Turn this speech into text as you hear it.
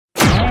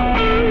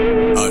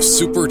A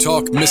Super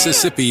Talk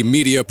Mississippi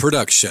media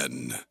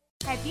production.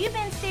 Have you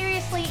been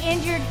seriously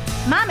injured?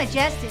 Mama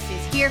Justice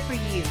is here for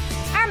you.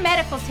 Our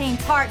medical team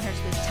partners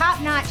with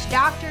top-notch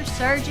doctors,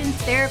 surgeons,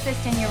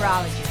 therapists, and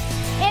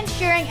urologists,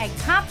 ensuring a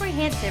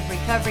comprehensive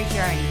recovery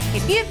journey.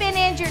 If you've been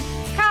injured,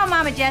 call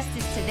Mama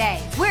Justice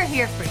today. We're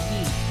here for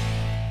you.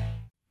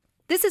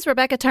 This is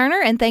Rebecca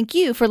Turner, and thank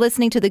you for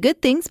listening to the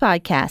Good Things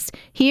Podcast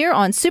here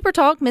on Super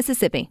Talk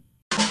Mississippi.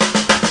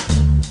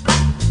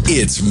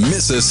 It's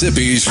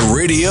Mississippi's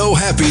Radio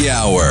Happy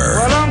Hour.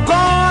 Well, I'm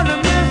going to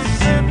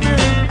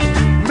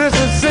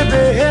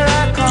Mississippi, here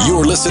I come.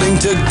 You're listening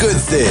to Good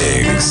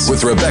Things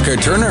with Rebecca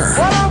Turner.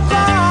 Well, I'm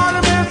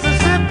going to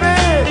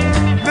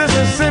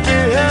Mississippi,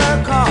 here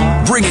I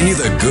come. Bringing you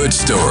the good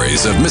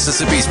stories of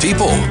Mississippi's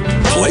people,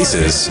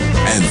 places,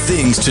 and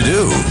things to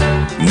do.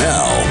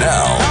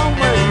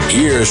 Now,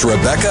 here's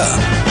Rebecca.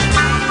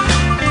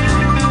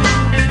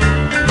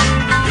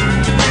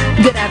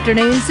 Good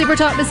afternoon, Super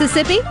Talk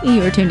Mississippi.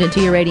 You are tuned into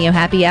your Radio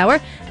Happy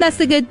Hour. That's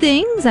the Good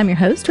Things. I'm your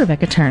host,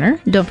 Rebecca Turner.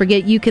 Don't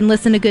forget you can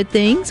listen to Good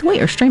Things. We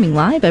are streaming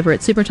live over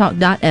at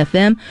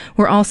supertalk.fm.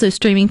 We're also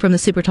streaming from the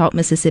Super Talk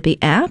Mississippi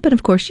app. And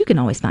of course, you can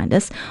always find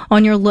us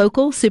on your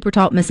local Super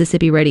Talk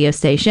Mississippi radio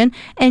station.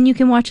 And you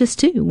can watch us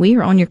too. We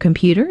are on your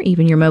computer,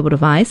 even your mobile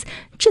device.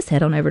 Just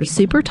head on over to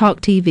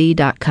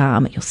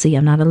supertalktv.com. You'll see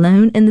I'm not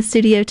alone in the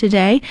studio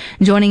today.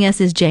 Joining us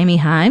is Jamie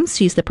Himes.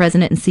 She's the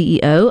president and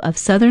CEO of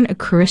Southern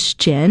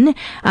Christian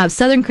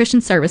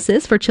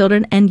Services for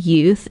Children and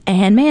Youth.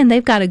 And man,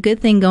 they've got a good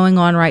thing going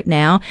on right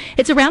now.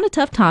 It's around a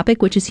tough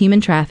topic, which is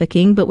human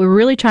trafficking, but we're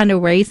really trying to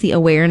raise the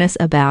awareness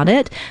about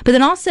it. But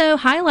then also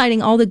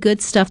highlighting all the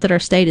good stuff that our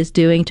state is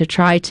doing to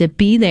try to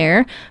be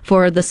there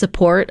for the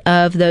support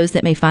of those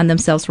that may find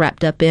themselves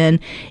wrapped up in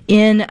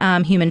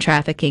human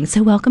trafficking.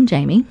 So welcome,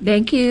 Jamie.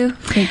 Thank you.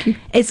 Thank you.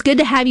 It's good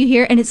to have you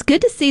here, and it's good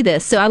to see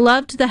this. So I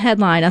loved the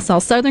headline. I saw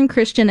Southern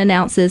Christian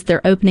announces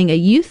they're opening a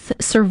youth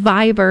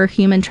survivor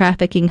human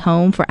trafficking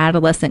home for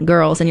adolescent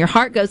girls. And your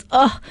heart goes,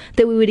 oh,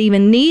 that we would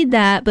even need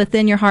that. But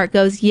then your heart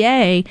goes,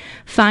 yay,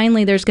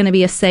 finally there's going to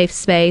be a safe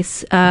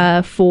space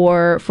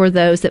for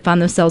those that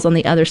find themselves on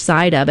the other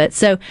side of it.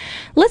 So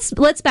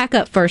let's back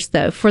up first,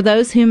 though. For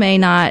those who may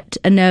not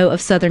know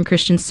of Southern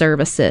Christian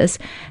Services,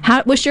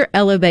 what's your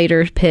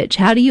elevator pitch?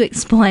 How do you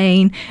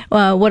explain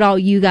what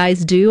all you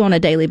guys do on a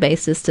daily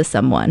basis to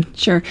someone?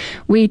 Sure.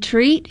 We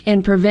treat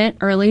and prevent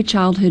early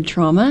childhood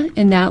trauma,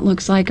 and that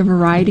looks like a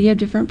variety of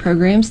different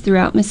programs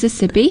throughout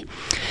Mississippi.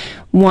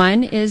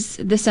 One is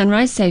the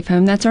Sunrise Safe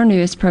Home. That's our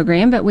newest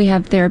program, but we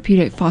have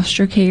therapeutic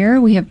foster care.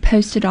 We have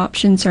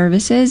post-adoption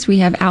services. We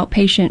have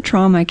outpatient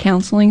trauma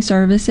counseling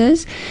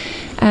services,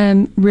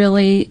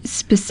 really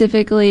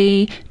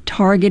specifically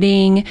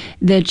targeting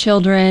the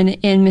children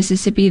in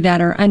Mississippi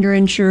that are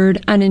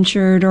underinsured,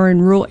 uninsured, or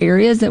in rural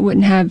areas that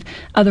wouldn't have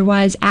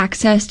otherwise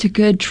access to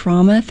good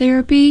trauma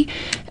therapy.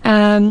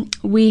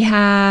 We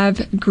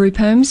have group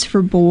homes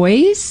for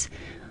boys.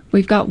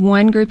 We've got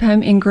one group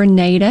home in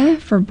Grenada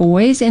for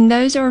boys, and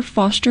those are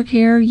foster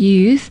care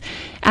youth,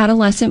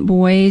 adolescent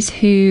boys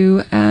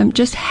who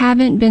just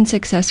haven't been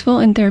successful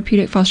in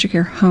therapeutic foster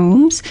care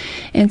homes.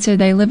 And so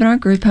they live in our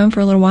group home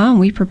for a little while,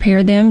 and we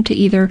prepare them to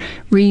either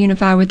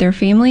reunify with their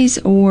families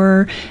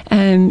or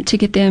to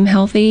get them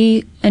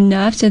healthy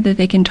enough so that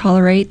they can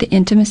tolerate the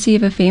intimacy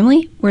of a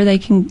family where they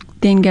can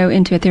then go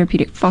into a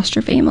therapeutic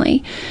foster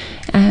family.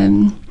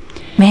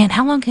 Man,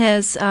 how long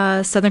has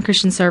Southern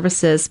Christian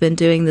Services been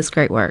doing this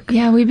great work?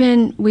 Yeah, we've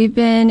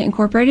been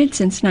incorporated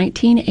since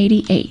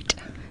 1988.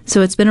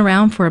 So it's been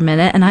around for a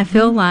minute, and I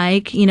feel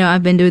like,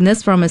 I've been doing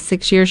this for almost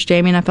 6 years,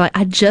 Jamie, and I feel like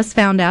I just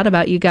found out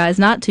about you guys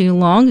not too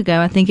long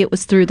ago. I think it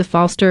was through the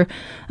foster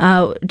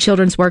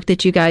children's work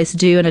that you guys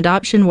do and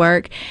adoption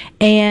work,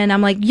 and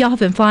I'm like, y'all have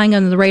been flying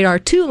under the radar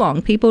too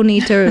long. People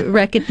need to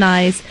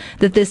recognize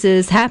that this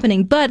is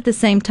happening, but at the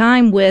same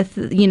time with,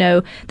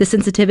 the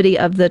sensitivity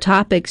of the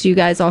topics, you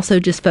guys also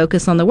just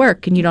focus on the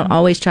work, and you don't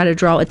always try to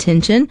draw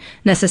attention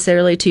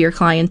necessarily to your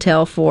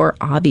clientele for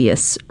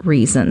obvious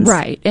reasons.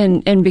 Right,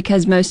 and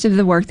because most of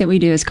the work that we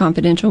do is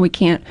confidential, we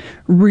can't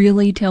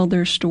really tell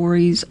their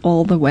stories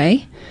all the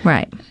way.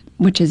 Right.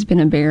 Which has been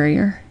a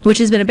barrier. Sure.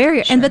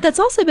 But that's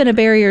also been a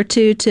barrier,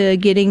 too, to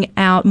getting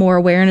out more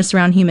awareness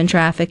around human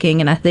trafficking.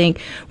 And I think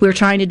we're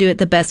trying to do it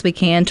the best we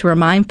can to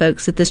remind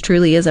folks that this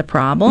truly is a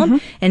problem.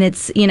 Mm-hmm. And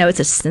it's, it's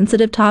a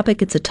sensitive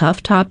topic. It's a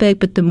tough topic.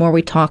 But the more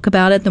we talk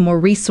about it, the more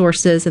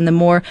resources and the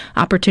more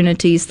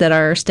opportunities that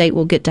our state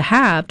will get to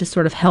have to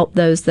sort of help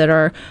those that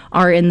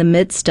are in the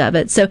midst of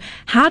it. So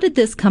how did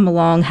this come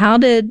along? How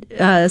did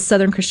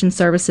Southern Christian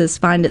Services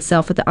find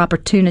itself with the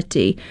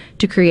opportunity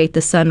to create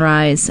the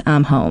Sunrise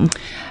Home?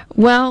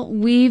 Well,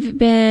 we've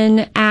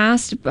been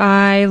asked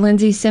by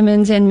Lindsay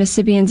Simmons and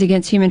Mississippians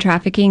Against Human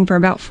Trafficking for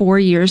about 4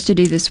 years to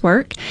do this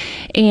work.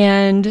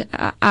 And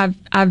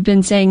I've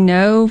been saying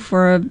no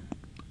for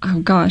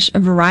a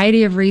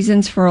variety of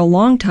reasons for a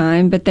long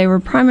time, but they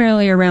were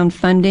primarily around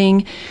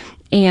funding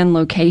and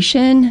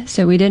location.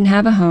 So we didn't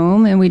have a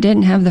home and we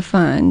didn't have the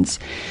funds.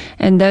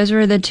 And those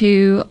were the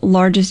two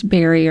largest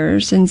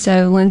barriers. And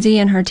so Lindsay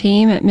and her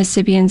team at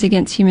Mississippians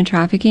Against Human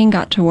Trafficking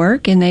got to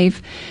work, and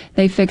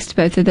they fixed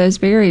both of those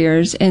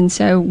barriers. And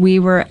so we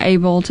were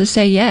able to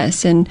say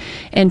yes and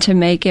to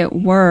make it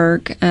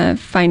work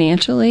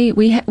financially.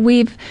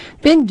 We've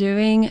been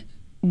doing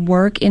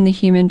work in the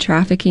human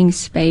trafficking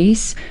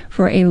space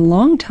for a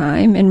long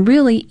time, and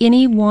really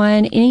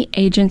any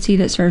agency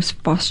that serves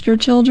foster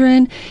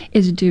children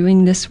is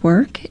doing this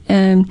work.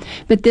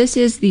 But this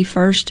is the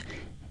first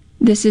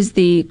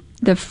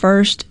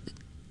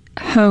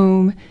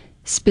home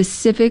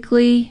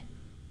specifically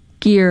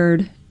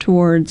geared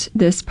towards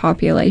this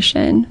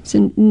population.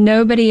 So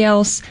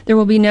there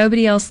will be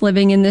nobody else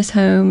living in this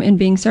home and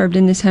being served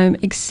in this home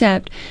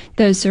except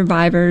those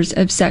survivors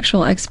of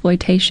sexual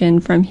exploitation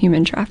from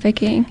human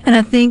trafficking. And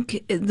I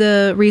think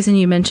the reason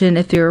you mentioned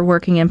if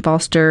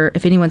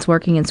anyone's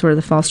working in sort of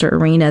the foster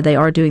arena, they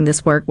are doing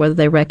this work whether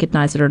they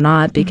recognize it or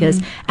not,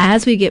 because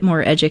as we get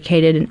more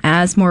educated and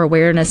as more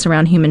awareness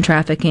around human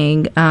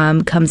trafficking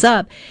comes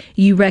up,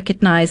 you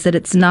recognize that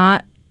it's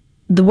not.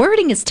 The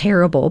wording is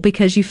terrible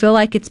because you feel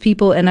like it's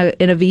people in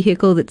a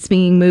vehicle that's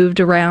being moved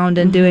around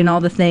and doing all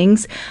the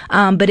things.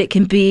 But it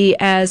can be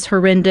as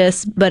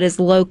horrendous, but as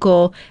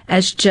local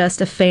as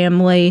just a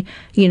family,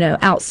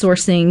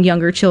 outsourcing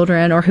younger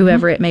children or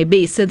whoever it may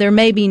be. So there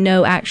may be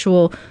no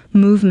actual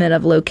movement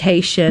of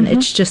location.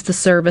 It's just the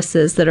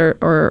services that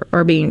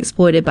are being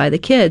exploited by the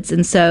kids.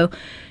 And so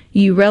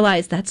you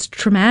realize that's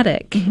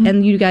traumatic,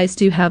 and you guys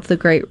do have the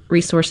great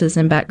resources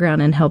and background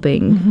in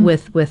helping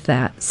with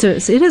that. So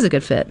it is a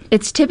good fit.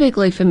 It's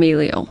typically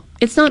familial.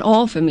 It's not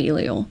all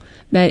familial,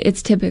 but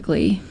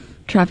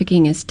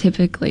trafficking is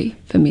typically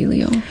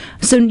familial.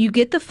 So you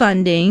get the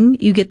funding,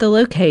 you get the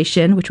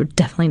location, which we're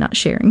definitely not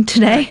sharing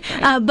today,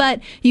 but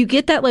you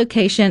get that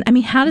location. I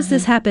mean, how does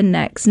this happen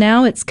next?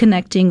 Now it's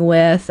connecting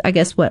with, I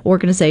guess, what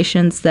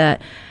organizations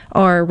that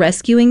are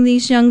rescuing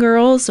these young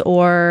girls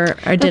or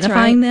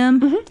identifying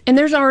them? And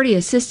there's already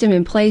a system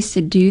in place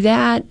to do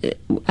that.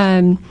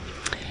 The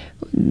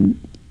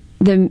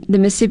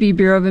Mississippi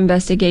Bureau of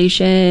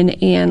Investigation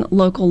and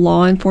local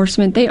law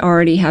enforcement, they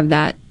already have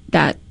that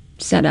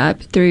set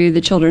up through the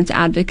children's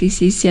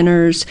advocacy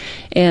centers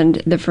and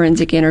the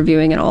forensic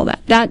interviewing and all that.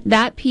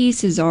 That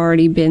piece has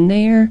already been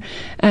there.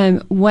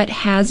 What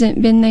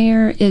hasn't been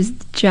there is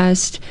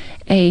just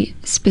a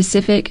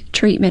specific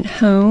treatment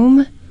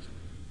home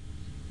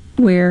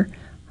where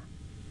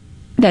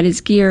that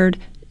is geared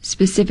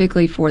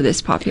specifically for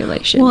this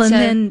population. Well, and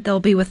then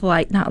they'll be with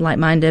not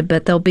like-minded,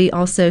 but they'll be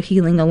also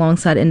healing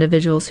alongside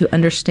individuals who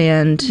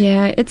understand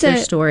their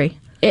story.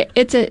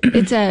 It's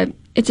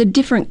a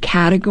different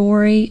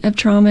category of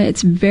trauma.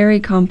 It's very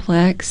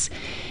complex,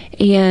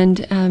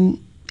 and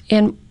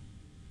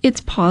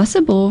it's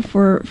possible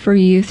for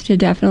youth to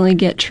definitely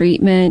get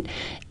treatment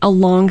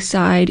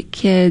alongside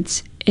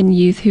kids and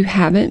youth who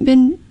haven't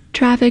been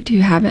trafficked,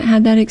 who haven't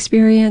had that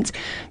experience.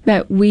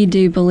 But we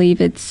do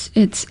believe it's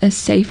a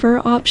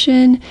safer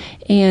option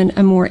and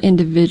a more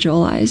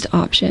individualized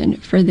option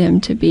for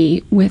them to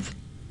be with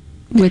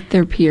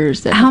their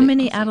peers. How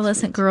many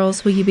adolescent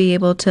girls will you be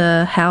able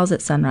to house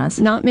at Sunrise?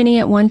 Not many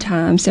at one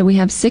time. So we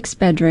have 6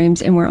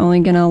 bedrooms, and we're only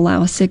going to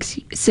allow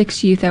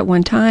six youth at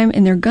one time,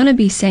 and they're going to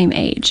be same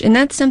age. And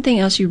that's something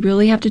else you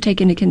really have to take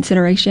into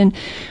consideration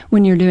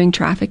when you're doing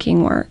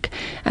trafficking work.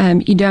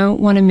 You don't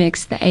want to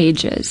mix the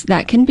ages.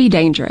 That can be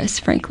dangerous,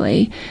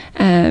 frankly.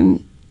 And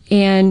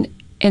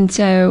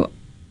so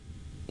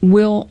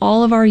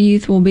all of our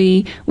youth will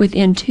be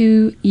within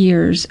 2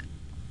 years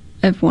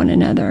of one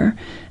another.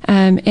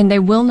 And they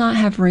will not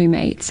have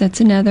roommates. That's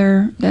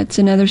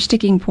another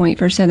sticking point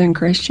for Southern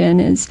Christian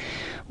is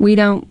we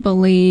don't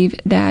believe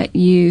that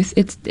youth,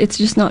 it's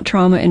just not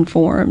trauma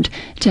informed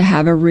to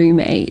have a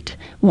roommate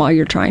while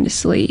you're trying to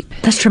sleep.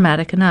 That's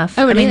traumatic enough.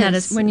 Oh, that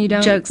is when you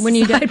don't, jokes when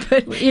you don't, aside,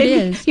 but it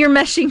is. You're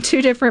meshing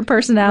 2 different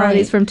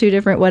personalities from 2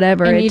 different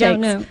whatever. And you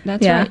don't know.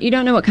 That's right. You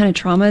don't know what kind of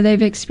trauma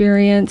they've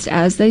experienced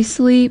as they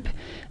sleep,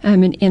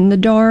 and in the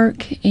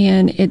dark,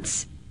 and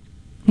it's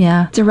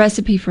a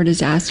recipe for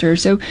disaster.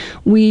 So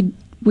we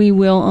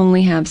will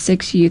only have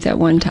 6 youth at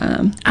one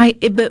time.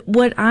 But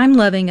what I'm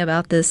loving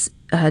about this,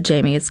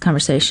 Jamie, this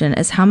conversation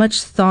is how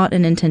much thought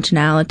and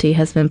intentionality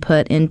has been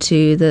put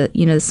into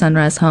the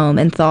Sunrise home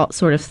and thought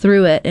sort of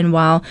through it. And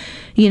while,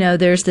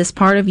 there's this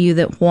part of you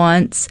that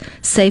wants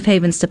safe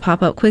havens to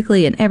pop up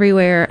quickly and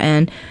everywhere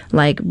and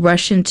like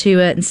rush into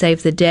it and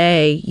save the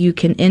day, you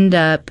can end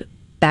up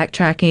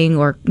backtracking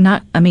or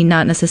not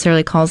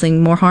necessarily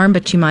causing more harm,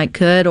 but you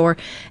could, or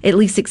at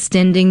least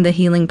extending the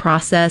healing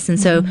process. And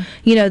so,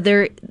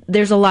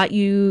 there's a lot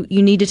you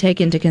need to take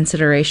into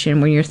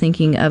consideration when you're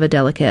thinking of a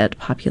delicate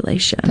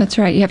population. That's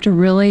right. You have to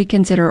really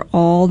consider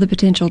all the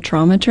potential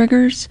trauma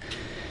triggers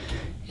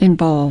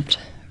involved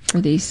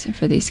for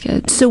these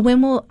kids. So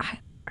when will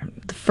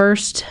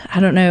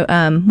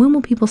when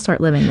will people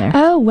start living there?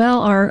 Oh,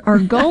 well, our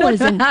goal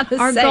is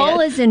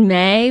in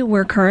May.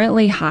 We're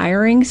currently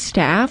hiring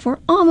staff. We're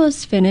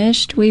almost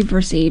finished. We've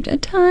received a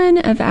ton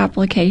of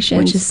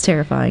applications. Which is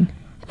terrifying.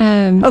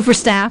 For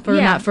staff or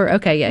not for?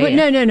 Okay, yeah,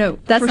 yeah. No.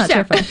 That's not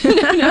staff.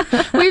 terrifying. No.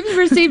 We've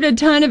received a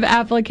ton of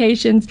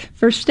applications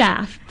for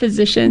staff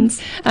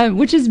positions,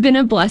 which has been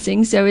a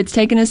blessing. So it's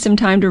taken us some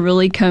time to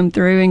really comb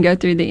through and go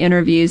through the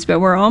interviews, but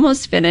we're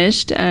almost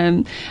finished.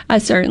 I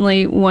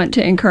certainly want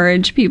to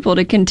encourage people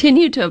to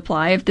continue to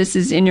apply if this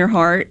is in your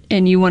heart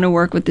and you want to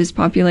work with this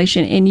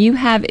population and you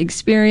have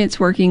experience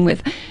working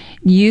with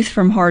youth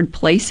from hard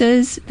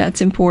places.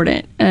 That's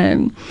important.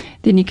 Then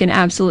you can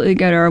absolutely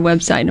go to our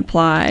website and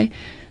apply.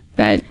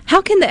 But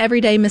how can the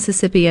everyday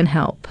Mississippian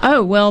help?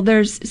 Oh, well,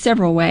 there's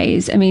several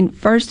ways. I mean,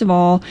 first of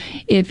all,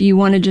 if you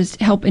want to just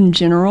help in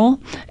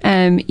general,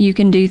 you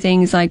can do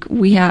things like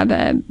we have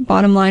a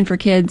Bottom Line for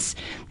Kids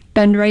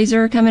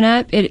fundraiser coming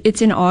up.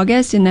 It's in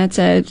August, and that's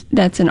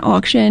an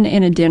auction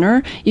and a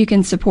dinner. You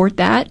can support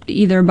that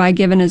either by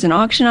giving as an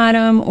auction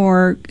item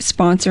or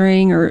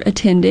sponsoring or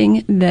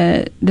attending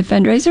the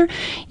fundraiser.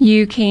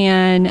 You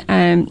can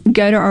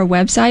go to our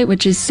website,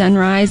 which is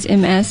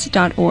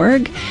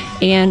sunrisems.org,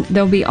 and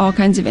there'll be all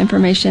kinds of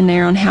information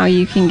there on how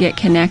you can get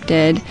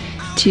connected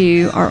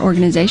to our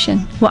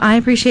organization. Well, I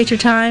appreciate your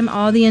time,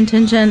 all the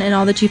intention, and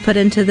all that you put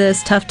into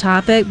this tough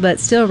topic,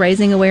 but still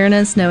raising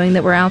awareness, knowing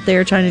that we're out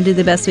there trying to do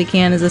the best we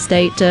can as a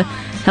state to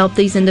help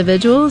these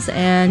individuals.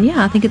 And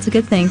yeah, I think it's a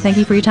good thing. Thank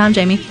you for your time,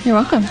 Jamie. You're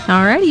welcome.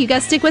 All righty, you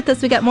guys stick with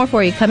us. We got more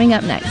for you coming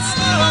up next.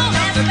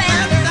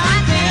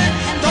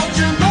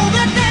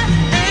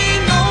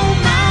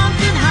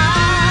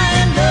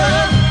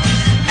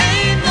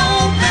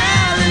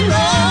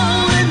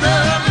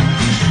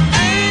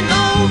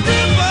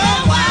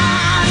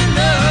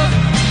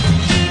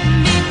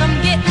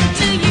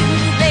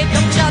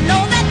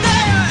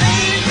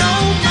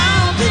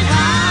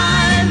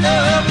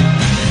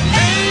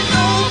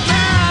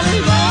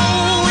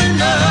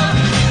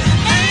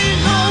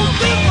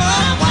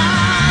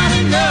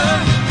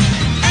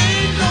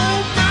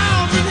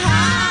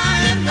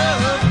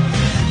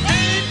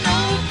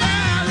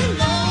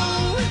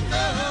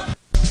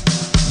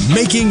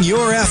 Making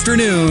your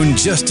afternoon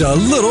just a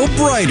little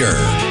brighter.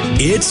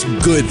 It's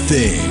Good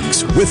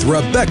Things with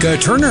Rebecca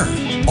Turner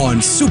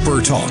on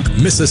Super Talk,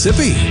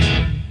 Mississippi.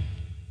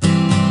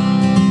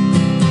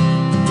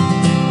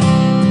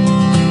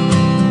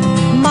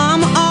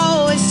 Mama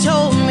always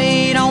told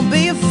me, don't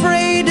be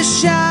afraid to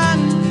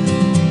shine.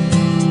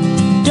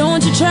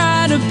 Don't you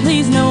try to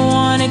please no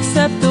one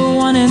except the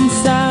one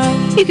inside.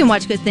 You can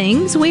watch Good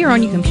Things. We are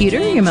on your computer,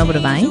 your mobile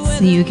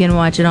device. You can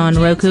watch it on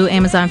Roku,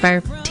 Amazon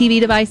Fire TV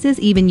devices,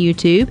 even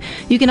YouTube.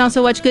 You can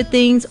also watch Good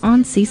Things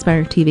on C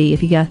Spire TV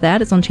if you got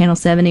that. It's on Channel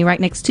 70 right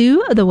next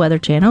to the Weather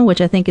Channel,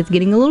 which I think is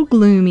getting a little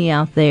gloomy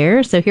out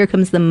there. So here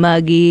comes the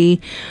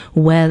muggy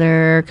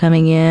weather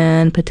coming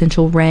in,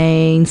 potential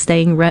rain,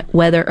 staying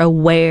weather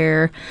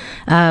aware.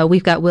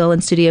 We've got Will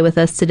in studio with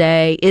us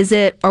today. Is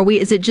it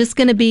just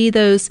going to be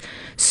those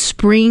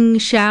spring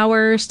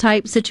showers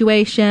type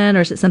situation,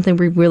 or is it something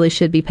we really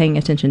should be paying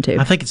attention to?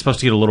 I think it's supposed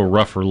to get a little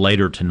rougher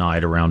later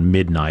tonight, around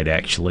midnight,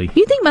 actually.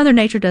 You think Mother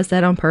Nature does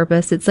that on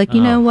purpose? It's like,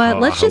 you know what?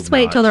 Let's just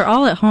wait till they're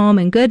all at home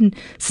and good and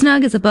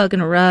snug as a bug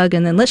in a rug,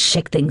 and then let's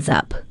shake things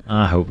up.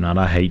 I hope not.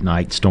 I hate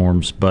night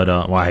storms, but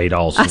I hate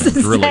all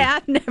storms. Really.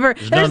 I've never.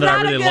 There's none that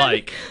I really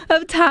like.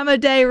 Of time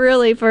of day,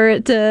 really, for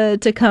it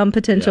to come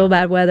potential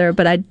bad weather,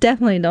 but I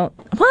definitely don't.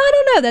 Well,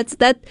 I don't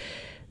know.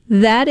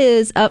 That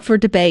is up for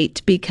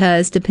debate,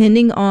 because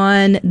depending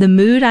on the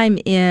mood I'm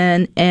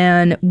in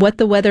and what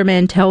the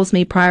weatherman tells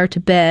me prior to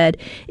bed,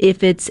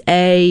 if it's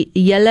a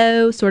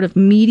yellow sort of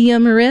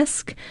medium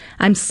risk,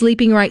 I'm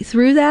sleeping right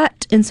through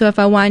that. And so if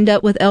I wind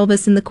up with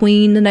Elvis and the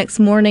Queen the next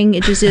morning,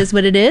 it just is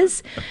what it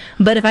is.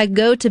 But if I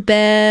go to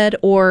bed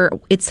or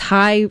it's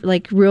high,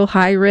 like real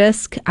high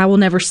risk, I will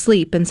never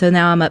sleep. And so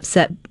now I'm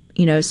upset,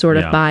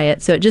 by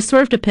it. So it just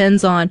sort of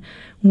depends on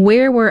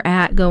where we're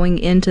at going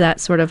into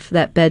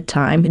that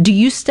bedtime. Do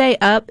you stay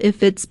up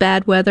if it's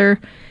bad weather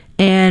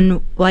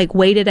and like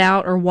wait it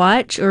out or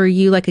watch, or are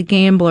you like a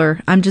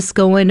gambler? I'm just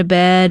going to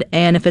bed,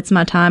 and if it's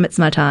my time, it's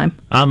my time.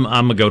 I'm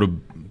a go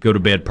to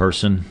bed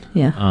person.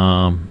 Yeah.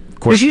 Of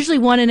course, there's usually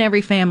one in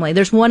every family.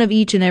 There's one of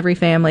each in every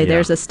family. Yeah.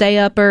 There's a stay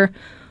upper,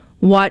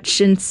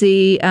 watch and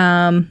see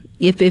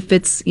if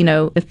it's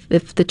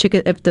if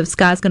the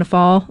sky's going to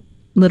fall,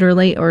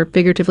 literally or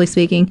figuratively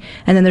speaking,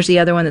 and then there's the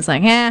other one that's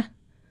like,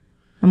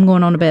 I'm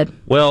going on to bed.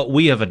 Well,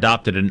 we have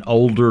adopted an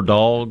older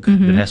dog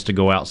that has to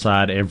go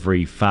outside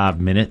every 5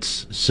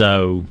 minutes.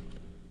 So,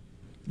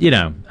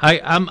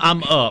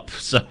 I'm up.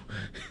 So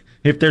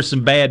if there's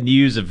some bad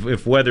news,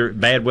 if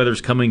bad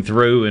weather's coming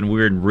through and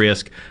we're in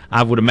risk,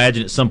 I would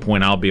imagine at some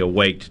point I'll be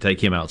awake to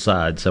take him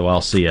outside, so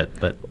I'll see it.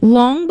 But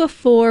long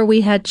before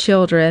we had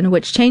children,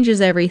 which changes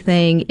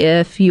everything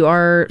if you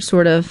are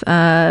sort of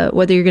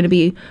whether you're going to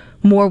be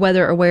more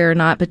weather aware or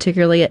not,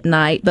 particularly at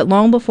night. But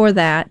long before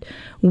that,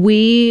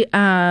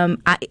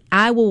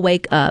 I will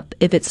wake up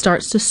if it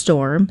starts to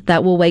storm.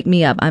 That will wake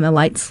me up. I'm a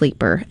light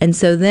sleeper. And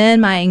so then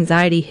my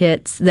anxiety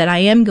hits that I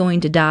am going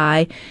to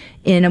die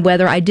in a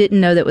weather I didn't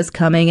know that was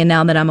coming, and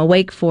now that I'm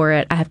awake for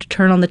it, I have to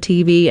turn on the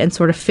TV and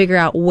sort of figure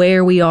out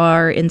where we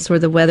are in sort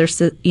of the weather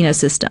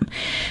system.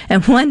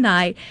 And one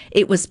night,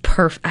 it was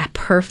I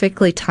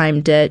perfectly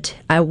timed it.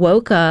 I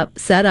woke up,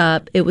 set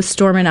up, it was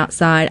storming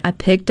outside. I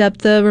picked up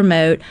the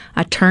remote,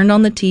 I turned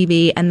on the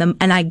TV,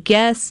 and I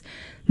guess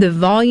the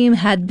volume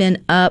had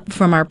been up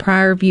from our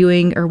prior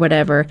viewing or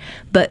whatever,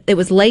 but it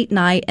was late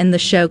night and the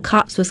show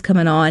Cops was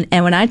coming on.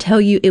 And when I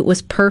tell you it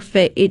was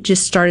perfect, it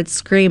just started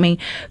screaming,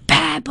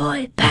 "Bad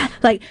boy, bad,"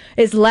 like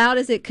as loud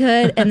as it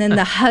could. And then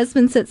the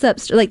husband sits up,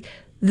 like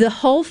the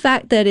whole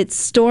fact that it's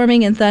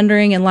storming and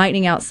thundering and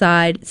lightning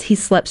outside, he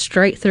slept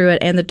straight through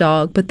it, and the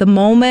dog. But the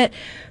moment,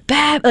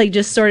 bad, like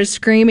just started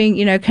screaming,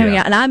 coming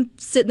out. And I'm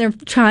sitting there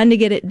trying to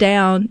get it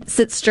down,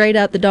 sit straight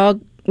up. The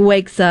dog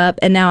wakes up,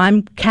 and now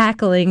I'm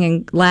cackling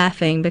and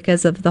laughing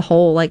because of the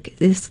whole,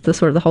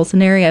 the whole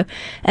scenario.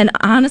 And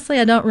honestly,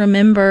 I don't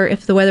remember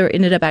if the weather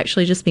ended up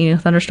actually just being a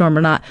thunderstorm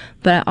or not,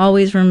 but I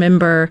always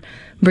remember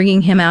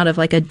bringing him out of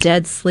like a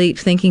dead sleep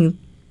thinking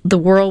the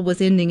world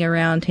was ending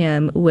around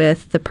him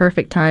with the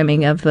perfect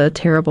timing of a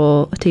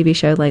terrible TV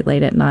show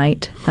late at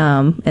night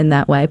in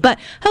that way. But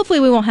hopefully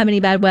we won't have any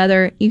bad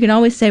weather. You can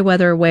always stay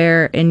weather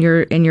aware in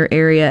your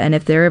area, and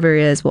if there ever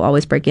is, we'll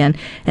always break in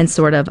and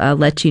sort of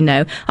let you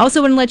know. I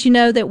also want to let you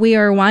know that we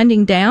are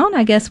winding down.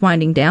 There's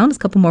a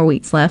couple more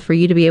weeks left for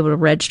you to be able to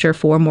register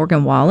for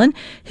Morgan Wallen,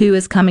 who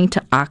is coming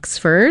to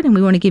Oxford, and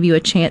we want to give you a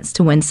chance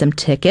to win some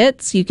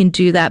tickets. You can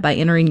do that by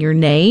entering your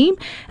name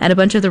at a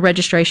bunch of the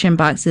registration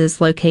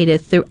boxes located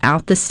throughout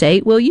the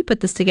state. Will you put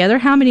this together?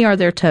 How many are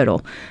there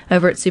total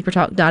over at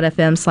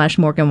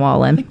supertalk.fm/Morgan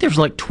Wallen? I think there's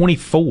like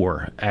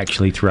 24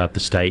 actually throughout the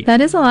state.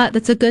 That is a lot.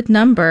 That's a good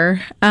number.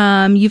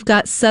 You've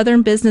got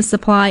Southern Business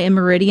Supply and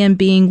Meridian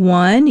being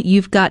one.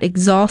 You've got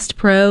Exhaust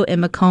Pro and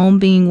Macomb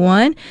being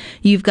one.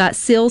 You've got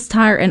Seals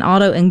Tire and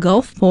Auto in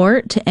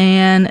Gulfport,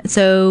 and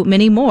so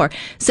many more.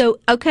 So,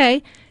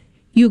 okay.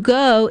 You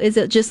go, is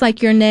it just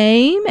like your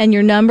name and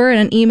your number and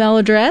an email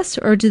address,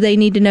 or do they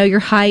need to know your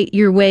height,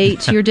 your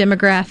weight, your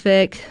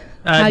demographic,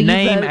 how you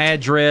name, vote?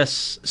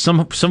 address, some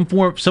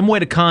way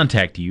to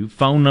contact you,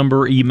 phone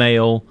number,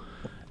 email.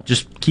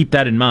 Just keep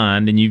that in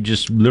mind, and you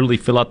just literally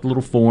fill out the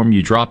little form,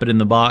 you drop it in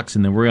the box,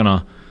 and then we're going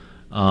to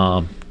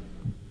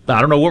I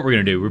don't know what we're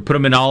going to do. We put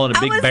them all in a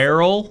big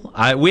barrel.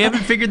 We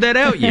haven't figured that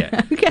out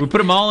yet. Okay. We put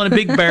them all in a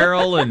big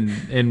barrel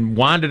and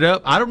wind it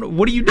up. I don't know.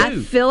 What do you do? I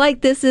feel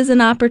like this is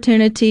an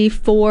opportunity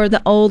for the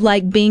old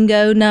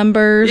bingo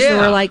numbers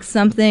or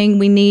something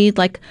we need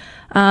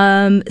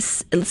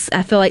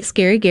I feel like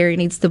Scary Gary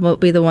needs to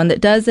be the one that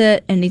does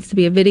it, and needs to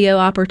be a video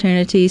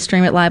opportunity,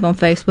 stream it live on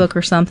Facebook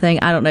or something.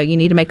 I don't know. You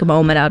need to make a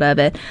moment out of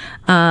it.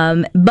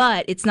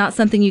 But it's not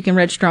something you can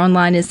register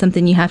online. It's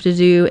something you have to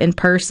do in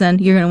person.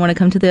 You're going to want to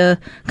come to the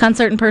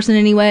concert in person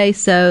anyway.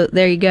 So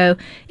there you go.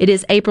 It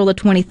is April the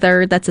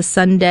 23rd. That's a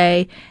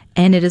Sunday.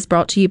 And it is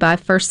brought to you by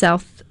First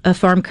South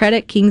Farm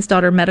Credit, King's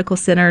Daughter Medical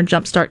Center,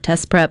 Jumpstart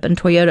Test Prep, and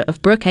Toyota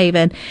of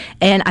Brookhaven.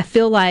 And I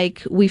feel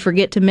like we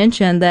forget to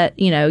mention that,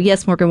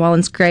 yes, Morgan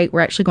Wallen's great.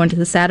 We're actually going to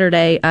the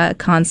Saturday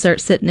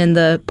concert, sitting in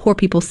the poor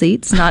people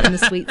seats, not in the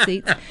sweet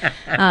seats.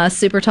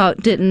 Super Talk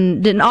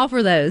didn't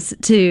offer those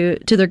to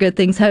their Good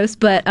Things host,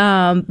 but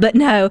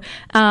no,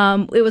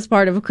 it was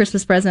part of a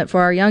Christmas present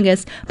for our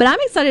youngest. But I'm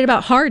excited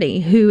about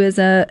Hardy, who is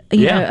a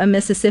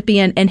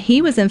Mississippian, and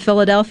he was in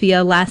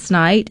Philadelphia last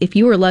night. If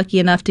you were lucky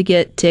enough to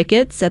get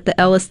tickets at the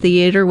Ellis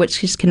Theater,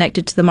 which is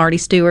connected to the Marty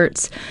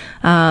Stewart's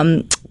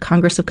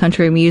Congress of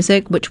Country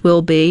Music, which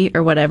will be,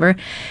 or whatever.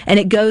 And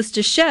it goes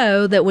to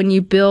show that when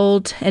you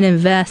build and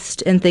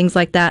invest in things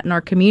like that in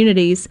our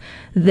communities,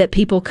 that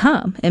people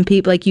come, and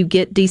people, you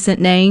get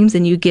decent names,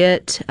 and you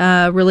get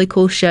really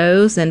cool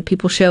shows, and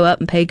people show up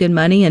and pay good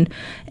money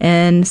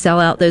and sell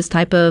out those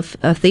type of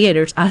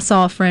theaters. I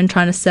saw a friend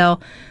trying to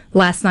sell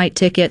last night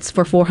tickets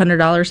for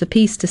 $400 a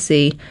piece to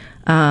see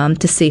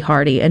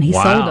Hardy, and he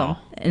sold them.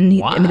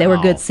 And I mean, they were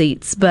good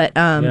seats, but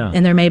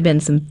and there may have been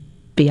some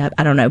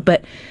I don't know,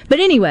 but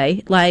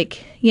anyway,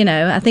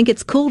 I think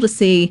it's cool to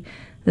see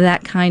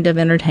that kind of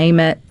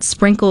entertainment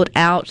sprinkled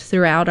out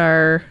throughout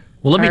our.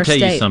 Well, let me tell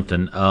state. you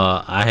something.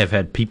 I have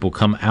had people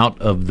come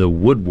out of the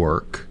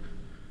woodwork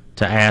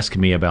to ask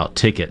me about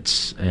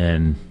tickets,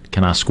 and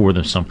can I score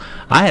them some?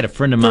 I had a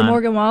friend of mine. For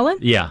Morgan Wallen?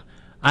 Yeah,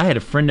 I had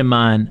a friend of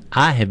mine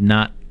I have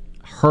not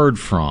heard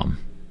from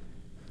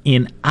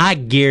in, I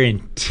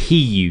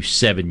guarantee you,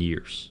 7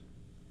 years.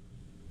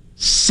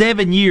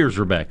 7 years,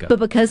 Rebecca. But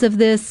because of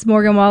this,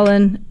 Morgan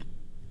Wallen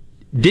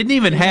didn't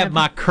even have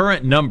my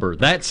current number.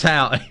 That's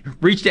how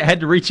had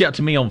to reach out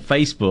to me on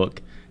Facebook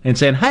and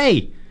saying,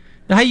 "Hey,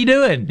 how you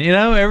doing?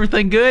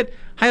 Everything good?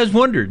 I was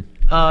wondering,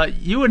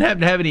 you wouldn't happen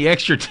to have any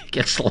extra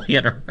tickets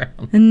laying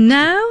around?"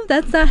 No,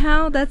 that's not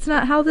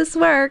how this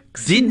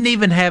works. Didn't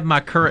even have my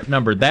current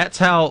number. That's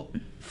how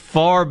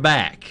far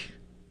back.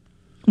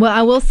 Well,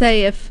 I will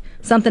say, if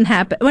something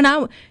happened when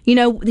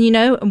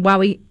while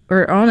we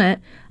were on it,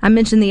 I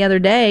mentioned the other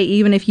day,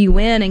 even if you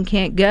win and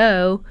can't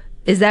go,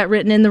 is that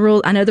written in the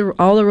rules? I know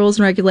all the rules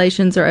and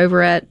regulations are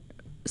over at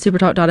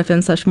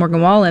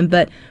supertalk.fm/Morgan Wallen,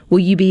 but will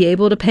you be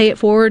able to pay it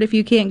forward if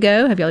you can't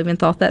go? Have y'all even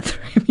thought that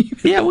through?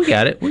 Yeah, we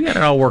got it. We got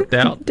it all worked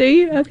out. Do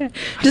you? Okay.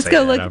 Just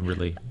go look. I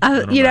really,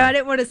 I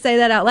didn't want to say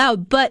that out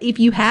loud, but if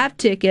you have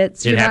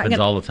tickets, it happens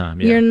all the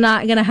time. Yeah. You're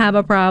not going to have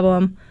a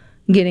problem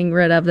getting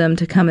rid of them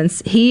to come and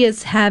see. He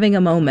is having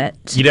a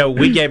moment.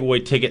 We gave away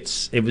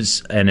tickets. It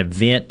was an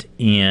event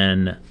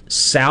in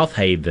South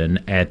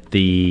Haven at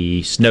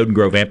the Snowden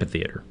Grove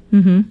Amphitheater.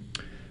 Mm-hmm.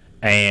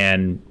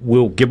 And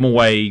we'll give them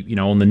away,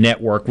 on the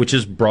network, which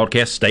is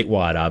broadcast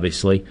statewide,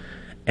 obviously.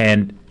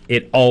 And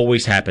it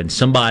always happens.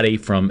 Somebody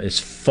from as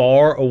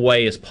far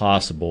away as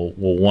possible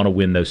will want to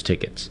win those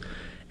tickets.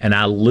 And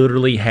I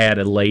literally had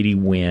a lady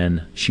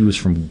win. She was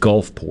from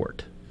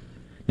Gulfport.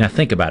 Now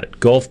think about it.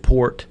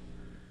 Gulfport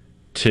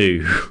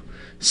to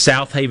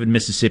South Haven,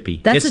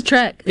 Mississippi. That's a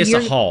trek. It's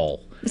a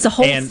haul. It's a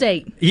whole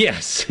state.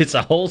 Yes, it's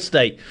a whole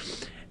state.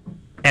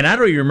 And I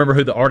don't even remember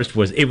who the artist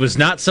was. It was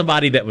not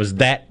somebody that was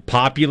that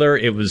popular.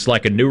 It was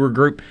like a newer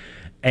group.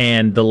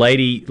 And the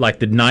lady, like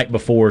the night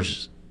before,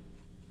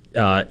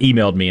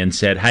 emailed me and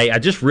said, "Hey, I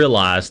just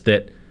realized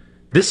that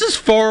this is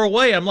far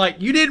away." I'm like,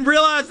 "You didn't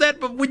realize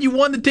that, but when you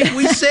won the ticket,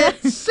 we said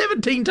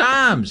 17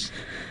 times."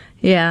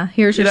 Yeah,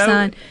 here's your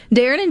sign.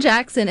 Darren and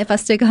Jackson, if I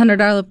stick a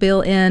 $100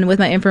 bill in with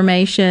my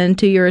information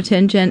to your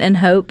attention and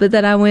hope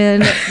that I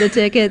win the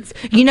tickets,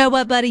 you know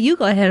what, buddy? You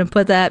go ahead and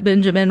put that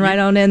Benjamin right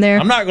on in there.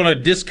 I'm not going to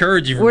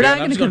discourage you from that.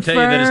 I'm just going to tell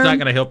you that it's not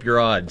going to help your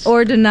odds.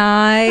 Or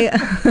deny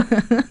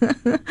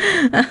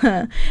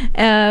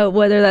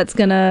whether that's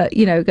going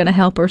to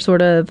help or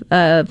sort of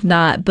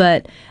not.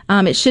 But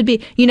it should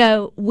be,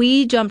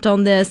 we jumped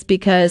on this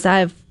because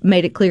I've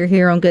made it clear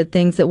here on Good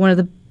Things that one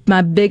of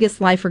my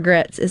biggest life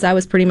regrets is I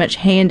was pretty much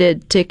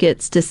handed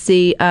tickets to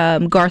see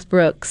Garth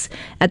Brooks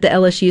at the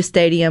LSU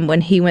Stadium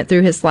when he went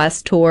through his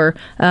last tour,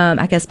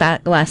 I guess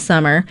back last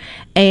summer.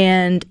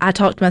 And I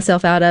talked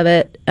myself out of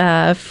it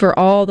for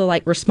all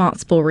the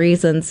responsible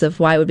reasons of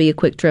why it would be a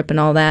quick trip and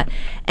all that.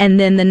 And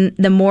then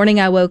the morning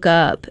I woke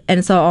up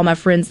and saw all my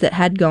friends that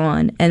had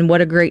gone, and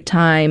what a great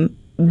time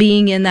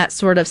being in that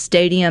sort of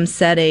stadium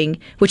setting,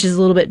 which is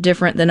a little bit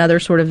different than other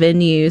sort of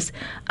venues,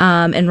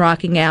 and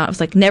rocking out. I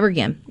was like, never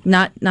again,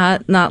 not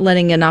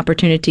letting an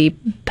opportunity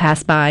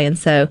pass by. And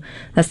so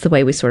that's the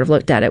way we sort of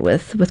looked at it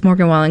with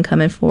Morgan Wallen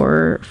coming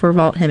for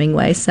Vault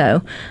Hemingway.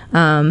 So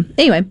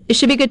anyway, it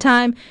should be a good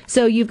time.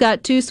 So you've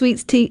got 2 sweet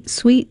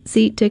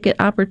seat ticket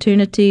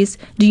opportunities.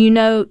 Do you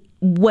know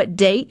what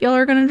date y'all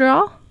are going to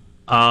draw?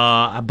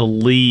 I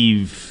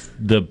believe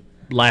the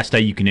last day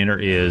you can enter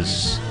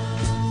is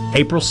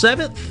April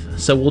 7th.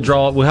 So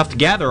we'll have to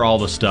gather all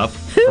the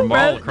stuff from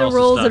all across the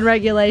rules the and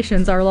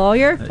regulations? Our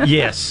lawyer?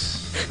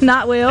 Yes.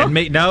 Not Will? And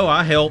me, no,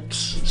 I helped.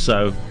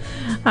 So.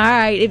 All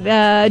right.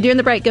 During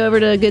the break, go over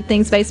to Good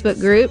Things Facebook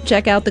group.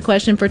 Check out the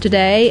question for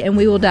today, and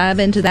we will dive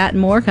into that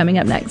and more coming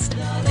up next.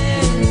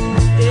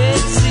 It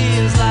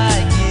seems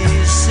like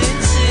years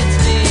since it's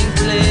been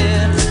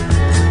clear.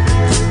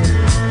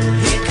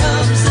 Here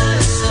comes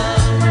the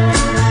sun.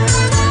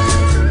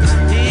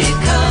 Here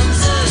comes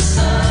the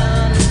sun.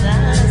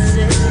 I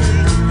say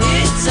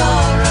it's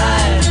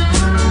alright.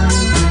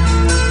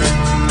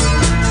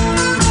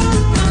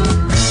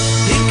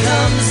 Here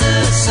comes the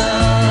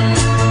sun.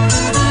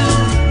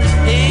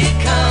 Here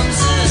comes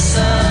the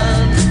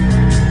sun.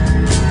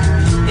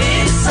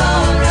 It's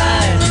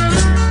alright.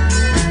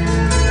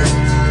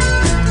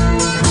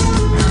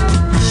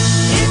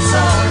 It's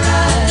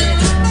alright.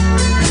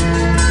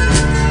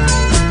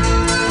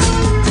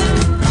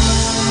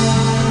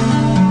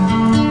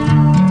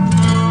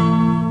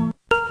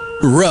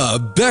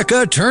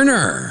 Rebecca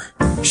Turner.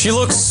 She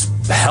looks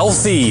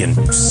healthy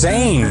and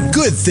sane.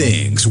 Good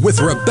Things with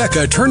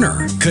Rebecca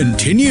Turner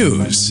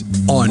continues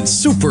on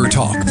Super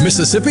Talk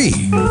Mississippi.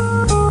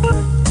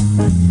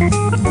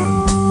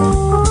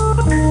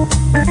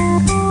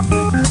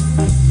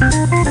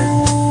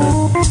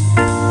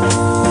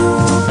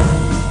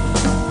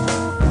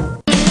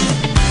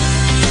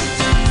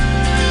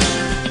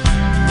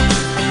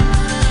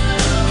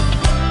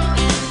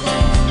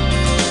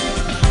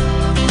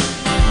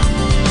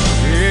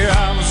 Yeah,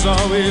 I was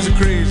always a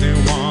crazy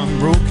one,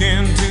 broke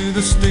into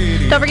the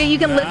stadium. Don't forget, you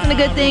can listen to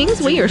Good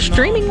Things. We are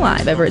streaming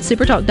live over at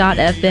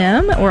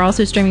supertalk.fm. We're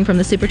also streaming from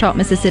the Supertalk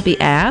Mississippi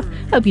app.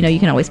 Hope you know you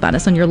can always find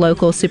us on your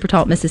local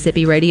Supertalk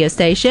Mississippi radio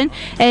station.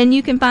 And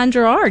you can find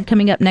Gerard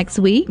coming up next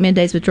week,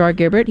 Middays with Gerard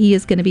Gilbert. He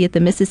is going to be at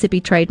the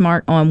Mississippi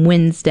Trademark on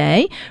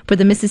Wednesday for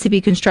the Mississippi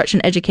Construction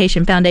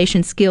Education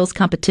Foundation Skills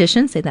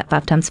Competition. Say that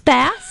 5 times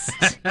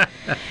fast.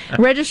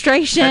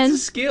 Registration That's a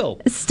skill.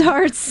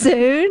 starts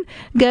soon.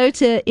 Go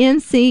to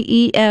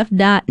ncef.net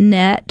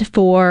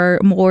for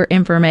more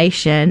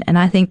information. And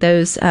I think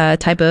those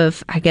type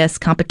of,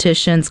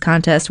 competitions,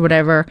 contests,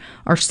 whatever,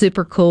 are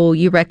super cool.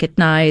 You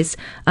recognize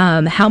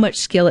how much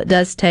skill it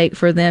does take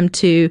for them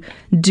to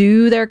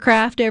do their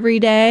craft every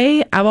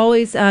day. I've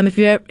always, if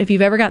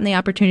you've ever gotten the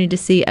opportunity to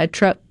see a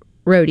truck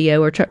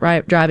rodeo or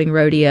truck driving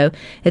rodeo.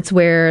 It's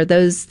where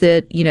those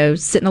that,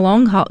 sit in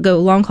a go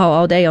long haul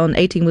all day on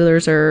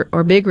 18-wheelers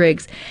or big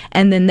rigs,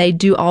 and then they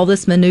do all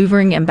this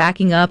maneuvering and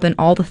backing up and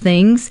all the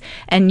things,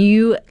 and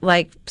you,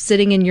 like,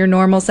 sitting in your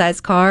normal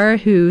size car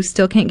who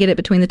still can't get it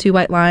between the two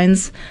white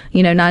lines,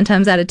 9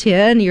 times out of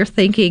 10, you're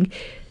thinking,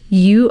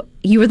 you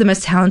were the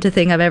most talented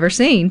thing I've ever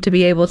seen to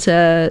be able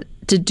to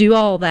do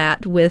all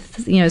that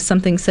with,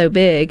 something so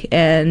big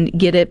and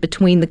get it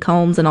between the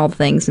cones and all the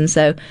things. And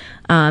so,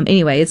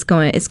 anyway, it's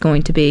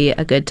going to be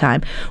a good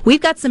time. We've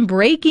got some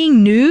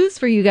breaking news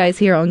for you guys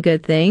here on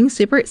Good Things.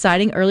 Super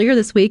exciting. Earlier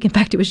this week, in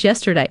fact, it was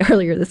yesterday,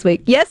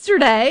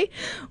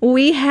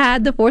 we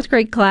had the fourth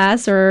grade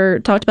class, or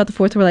talked about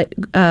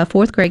the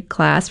fourth grade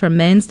class from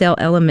Mansdale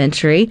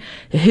Elementary,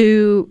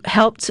 who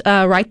helped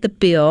write the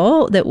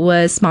bill that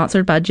was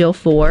sponsored by Jill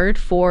Ford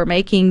for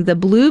making the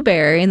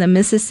blueberry and the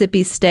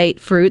Mississippi State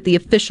fruit, the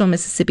official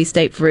Mississippi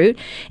State fruit.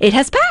 It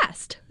has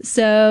passed.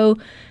 So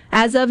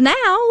as of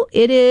now,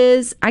 it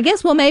is, I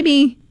guess, well,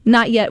 maybe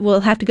not yet.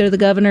 We'll have to go to the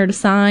governor to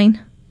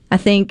sign, I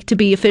think, to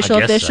be official.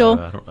 I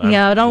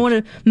don't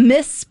want to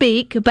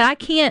misspeak, but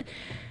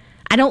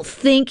I don't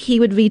think he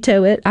would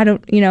veto it. I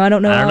don't know. I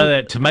don't know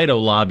that tomato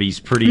lobby's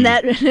pretty.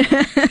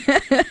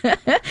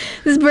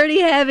 It's pretty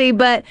heavy,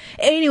 but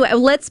anyway,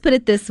 let's put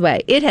it this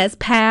way: it has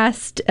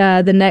passed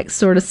the next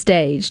sort of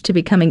stage to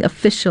becoming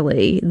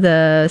officially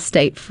the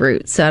state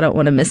fruit. So I don't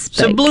want to misspeak.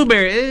 So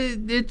blueberry,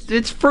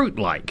 it's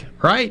fruit-like,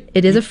 right?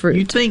 It is a fruit.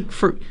 You think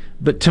fruit,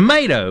 but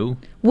tomato.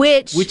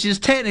 Which is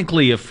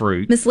technically a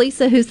fruit. Miss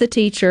Lisa, who's the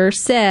teacher,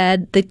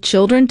 said the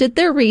children did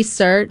their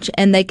research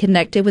and they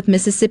connected with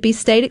Mississippi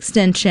State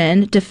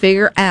Extension to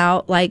figure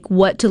out, like,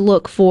 what to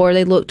look for.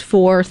 They looked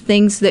for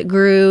things that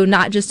grew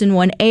not just in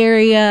one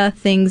area,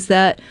 things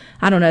that,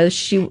 I don't know,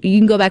 you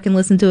can go back and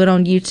listen to it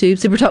on YouTube,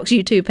 Super Talk's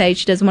YouTube page.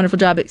 She does a wonderful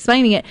job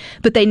explaining it.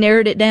 But they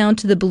narrowed it down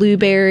to the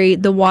blueberry,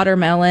 the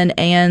watermelon,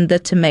 and the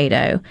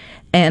tomato.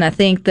 And I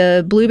think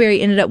the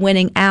blueberry ended up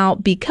winning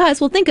out because,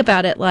 well, think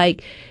about it,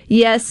 like,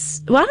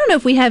 yes, well, I don't know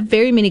if we have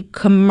very many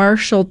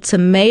commercial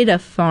tomato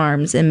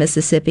farms in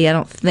Mississippi, I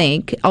don't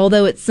think,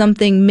 although it's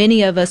something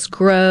many of us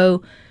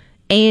grow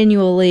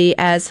annually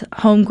as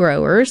home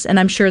growers, and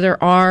I'm sure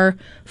there are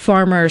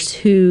farmers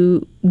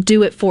who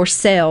do it for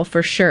sale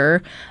for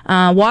sure.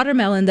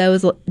 Watermelon, though,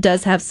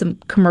 does have some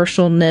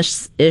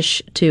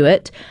commercial-ish to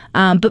it.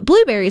 But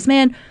blueberries,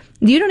 man,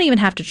 you don't even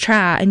have to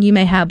try, and you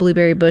may have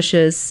blueberry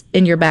bushes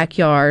in your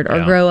backyard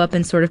or grow up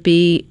and sort of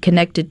be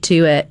connected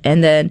to it.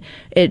 And then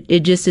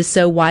it just is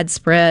so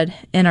widespread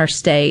in our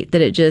state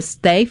that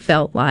they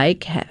felt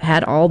like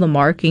had all the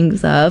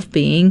markings of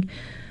being,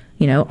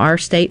 our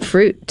state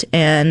fruit.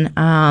 And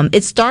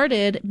it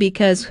started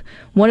because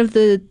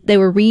they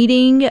were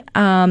reading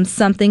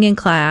something in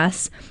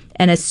class,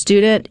 and a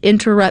student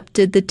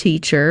interrupted the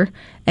teacher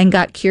and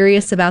got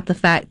curious about the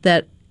fact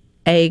that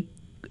a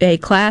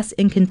class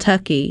in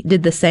Kentucky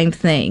did the same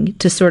thing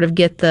to sort of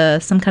get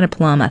some kind of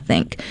plum, I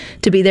think,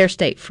 to be their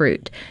state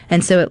fruit.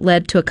 And so it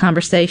led to a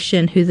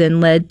conversation who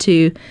then led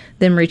to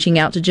them reaching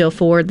out to Jill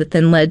Ford, that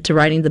then led to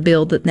writing the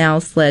bill that now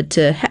has led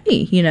to,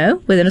 hey,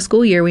 within a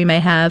school year we may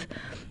have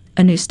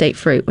a new state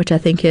fruit, which I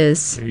think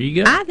is, there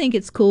you go. I think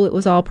it's cool. It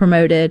was all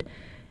promoted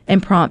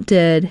and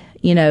prompted,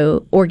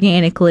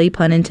 organically,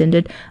 pun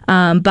intended,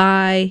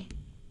 by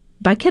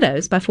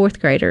kiddos, by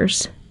fourth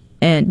graders.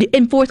 And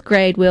in fourth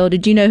grade, Will,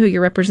 did you know who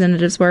your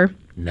representatives were?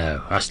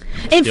 No.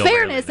 In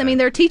fairness, I mean,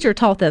 their teacher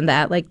taught them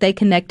that. Like, they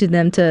connected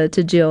them to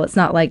Jill. It's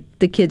not like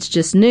the kids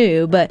just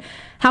knew, but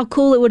how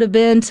cool it would have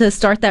been to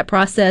start that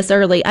process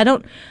early.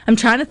 I'm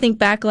trying to think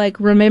back,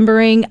 like, I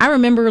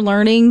remember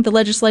learning the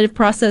legislative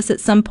process at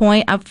some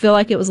point. I feel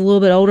like it was a little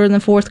bit older than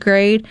fourth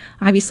grade.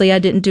 Obviously, I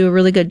didn't do a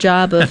really good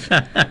job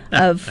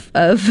of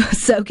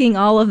soaking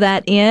all of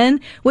that in,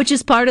 which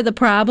is part of the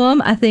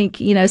problem. I think,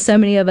 so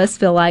many of us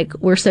feel like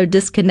we're so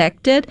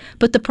disconnected,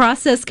 but the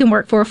process can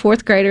work for a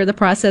fourth grader. The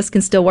process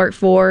can still work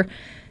for,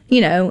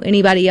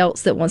 anybody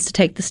else that wants to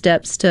take the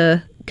steps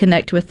to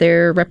connect with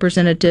their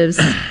representatives,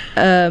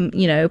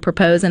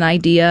 propose an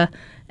idea,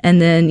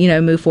 and then,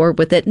 move forward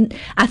with it. And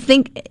I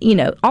think,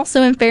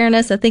 also in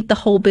fairness, I think the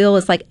whole bill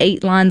is like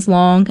 8 lines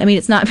long. I mean,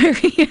 it's not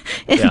very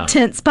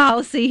intense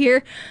policy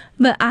here,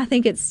 but I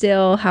think it's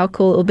still how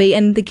cool it will be.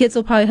 And the kids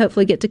will probably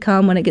hopefully get to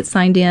come when it gets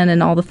signed in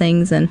and all the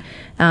things, and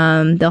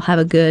they'll have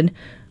a good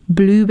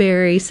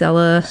blueberry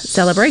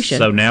celebration.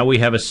 So now we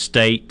have a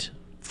state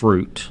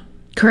fruit.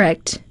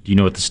 Correct. Do you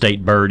know what the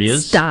state bird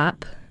is?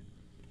 Stop.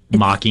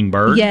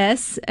 Mockingbird.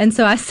 Yes, and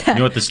so I said. You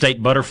know what the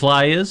state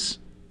butterfly is?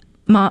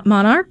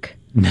 Monarch.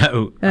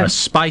 No, a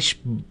spice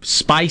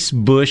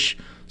bush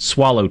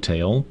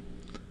swallowtail.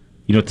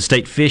 You know what the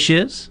state fish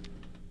is?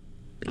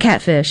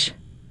 Catfish.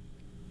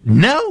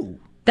 No.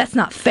 That's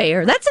not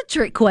fair. That's a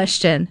trick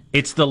question.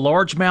 It's the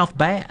largemouth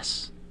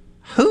bass.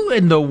 Who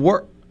in the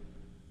world?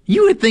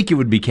 You would think it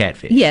would be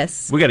catfish.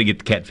 Yes. We got to get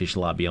the catfish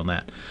lobby on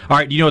that. All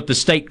right, you know what the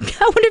state...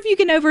 I wonder if you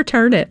can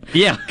overturn it.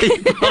 Yeah.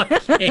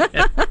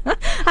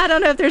 I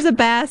don't know if there's a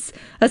bass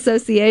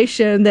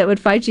association that would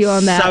fight you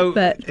on that. So,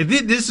 but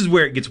this is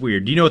where it gets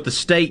weird. Do you know what the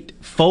state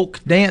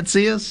folk dance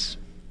is?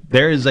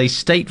 There is a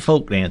state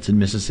folk dance in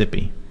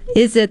Mississippi.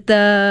 Is it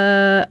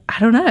I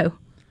don't know.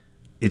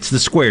 It's the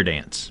square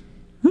dance.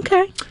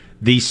 Okay.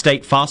 The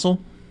state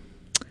fossil?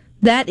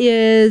 That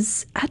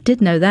is, I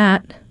did know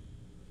that.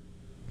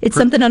 It's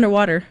something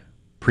underwater.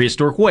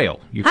 Prehistoric whale.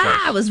 You're close.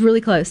 I was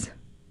really close.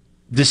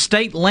 The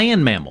state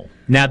land mammal.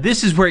 Now,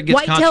 this is where it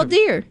gets White-tailed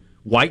deer.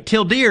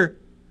 White-tailed deer,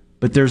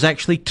 but there's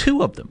actually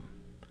two of them.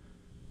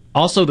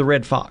 Also, the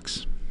red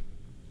fox.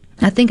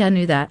 I think I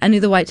knew that. I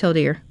knew the white-tailed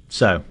deer.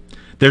 So,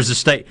 there's a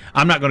state...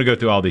 I'm not going to go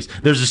through all these.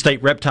 There's a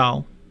state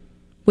reptile.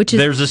 Which is...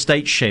 There's a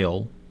state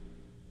shell.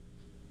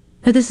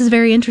 Oh, this is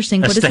very interesting.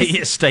 What's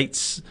the state?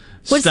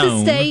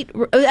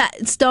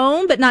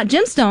 Stone, but not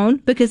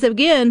gemstone, because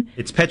again...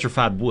 It's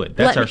petrified wood.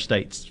 That's our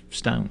state's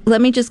stone. Let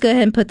me just go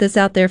ahead and put this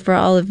out there for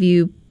all of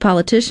you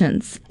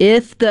politicians.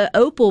 If the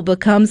opal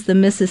becomes the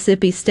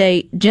Mississippi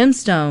State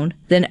gemstone,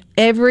 then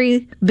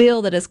every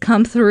bill that has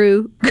come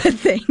through Good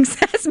Things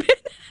has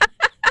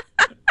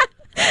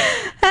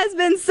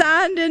been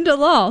signed into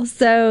law.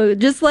 So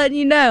just letting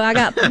you know, I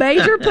got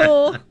major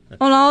pull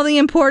on all the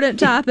important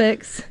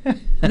topics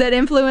that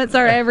influence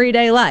our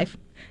everyday life.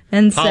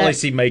 And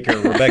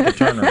policymaker Rebecca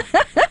Turner.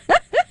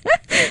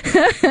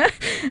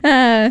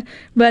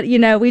 But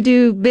we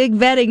do big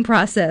vetting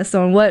process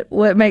on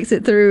what makes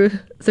it through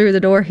the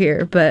door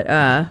here. But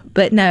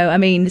no, I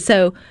mean,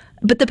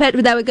 but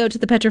that would go to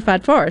the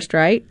petrified forest,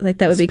 right? Like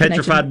that would be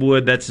petrified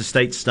wood. That's the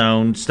state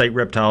stone. State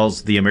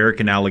reptiles, the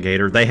American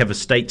alligator. They have a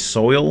state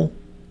soil.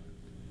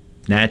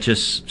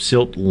 Natchez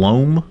silt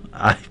loam.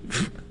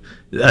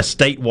 A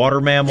state water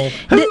mammal.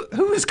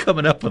 Who is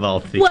coming up with all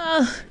these?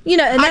 Well,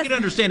 and I can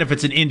understand if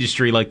it's an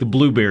industry like the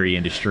blueberry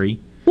industry.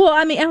 Well,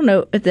 I mean, I don't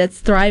know if that's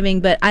thriving,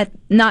 but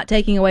not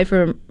taking away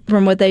from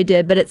what they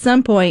did. But at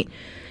some point,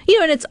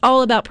 and it's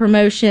all about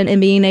promotion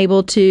and being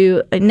able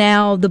to,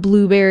 now the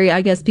blueberry,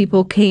 I guess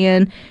people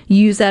can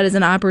use that as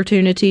an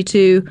opportunity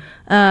to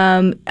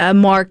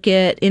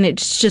market, and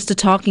it's just a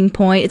talking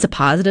point. It's a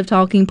positive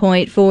talking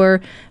point for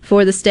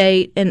the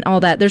state and all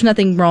that. There's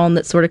nothing wrong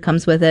that sort of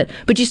comes with it.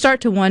 But you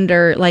start to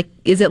wonder, like,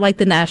 is it like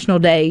the national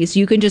days?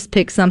 You can just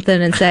pick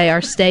something and say,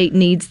 our state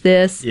needs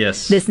this.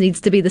 Yes. This needs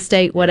to be the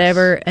state,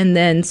 whatever, yes. And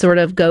then sort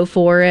of go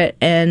for it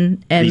and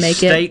make it. The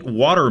state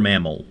water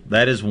mammal,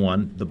 that is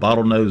one. The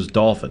bottlenose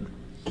dolphin.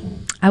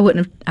 I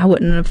wouldn't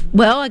have.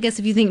 Well, I guess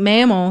if you think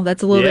mammal,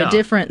 that's a little bit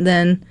different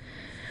than.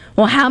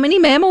 Well, how many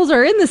mammals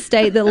are in the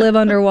state that live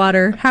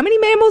underwater? How many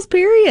mammals?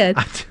 Period.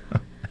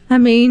 I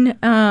mean,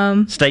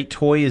 state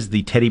toy is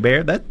the teddy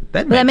bear.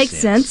 That makes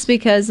sense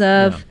because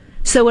of. Yeah.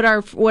 So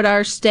would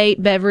our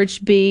state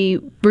beverage be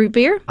root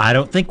beer? I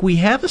don't think we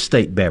have a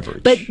state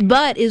beverage.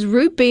 But is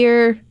root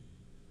beer?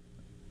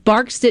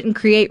 Barks didn't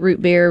create root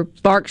beer.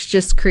 Barks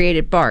just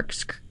created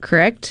Barks.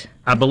 Correct?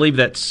 I believe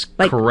that's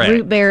correct.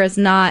 Root beer is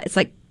not. It's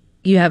like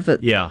you have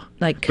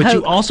like Coke. But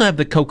you also have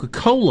the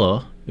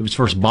Coca-Cola. It was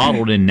first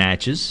bottled in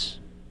Natchez.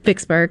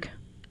 Vicksburg,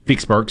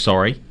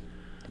 sorry.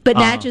 But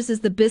Natchez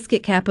is the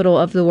biscuit capital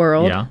of the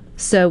world. Yeah.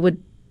 So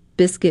would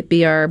biscuit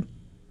be our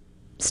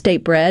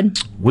state bread?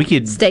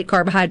 State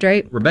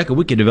carbohydrate. Rebecca,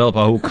 we could develop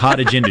a whole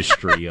cottage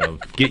industry of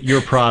get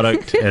your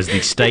product as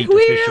the state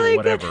official really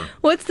whatever.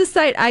 What's the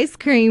state ice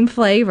cream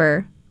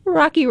flavor?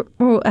 I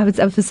was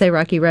going to say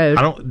Rocky Road.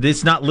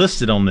 It's not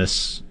listed on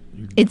this.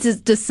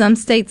 Does some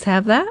states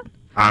have that?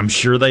 I'm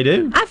sure they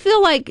do. I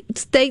feel like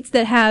states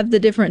that have the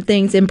different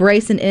things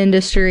embrace an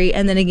industry,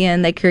 and then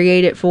again they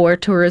create it for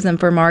tourism,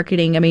 for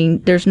marketing. I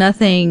mean, there's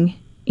nothing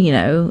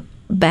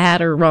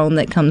bad or wrong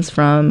that comes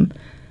from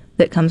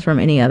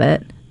any of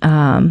it.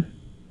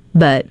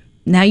 But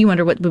now you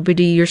wonder what would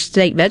be your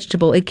state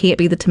vegetable. It can't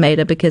be the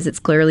tomato because it's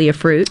clearly a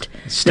fruit.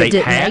 State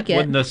hat?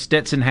 Wasn't the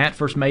Stetson hat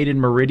first made in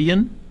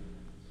Meridian?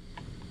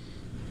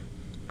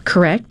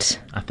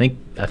 Correct. I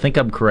think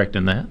I'm correct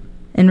in that.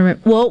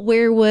 And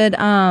where would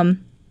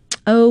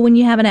when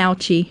you have an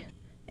ouchie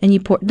and you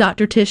pour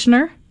Dr.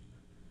 Tishner?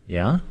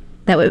 Yeah.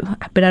 That would,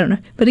 but I don't know.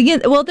 But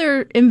again,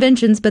 they're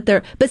inventions, but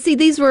see,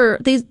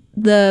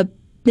 the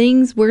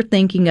things we're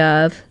thinking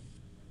of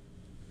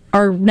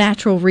are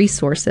natural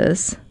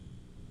resources,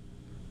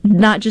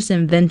 not just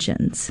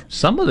inventions.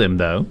 Some of them,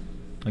 though,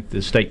 like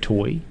the state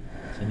toy,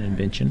 is an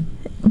invention.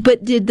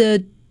 But did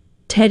the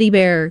teddy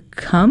bear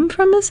come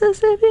from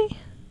Mississippi?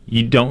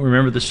 You don't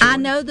remember the story? I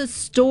know the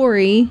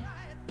story,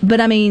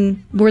 but I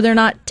mean, were there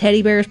not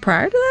teddy bears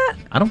prior to that?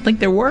 I don't think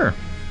there were.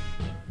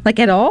 Like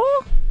at all?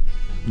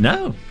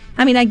 No.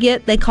 I mean, I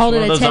get they called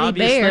it a teddy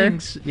bear.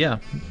 Things, yeah,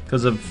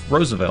 because of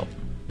Roosevelt.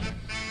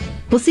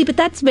 Well, see, but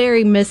that's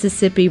very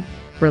Mississippi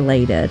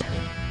related.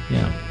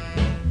 Yeah.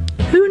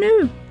 Who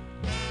knew?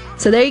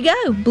 So there you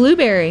go,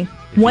 blueberry.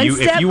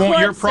 If you want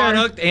your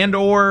product and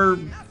or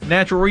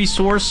natural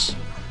resource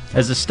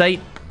as a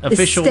state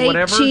official state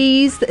whatever.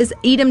 cheese is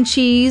Edam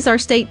cheese, our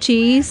state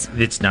cheese.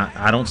 It's not.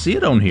 I don't see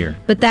it on here.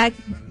 But that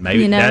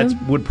Maybe that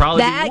would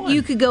probably that be one.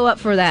 you could go up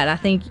for that. I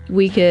think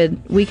we could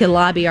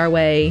lobby our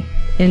way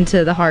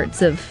into the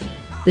hearts of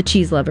the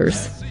cheese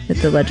lovers at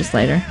the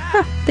legislature.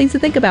 Huh, things to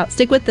think about.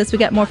 Stick with us. We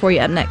got more for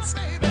you up next.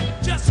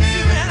 Just you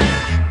and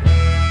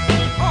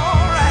I.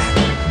 All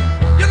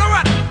right. You know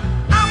what?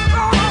 I'm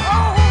gonna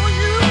hold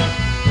you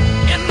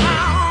in my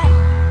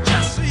arms.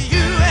 Just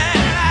you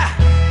and I.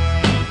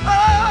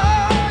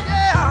 Oh,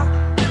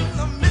 yeah. In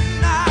the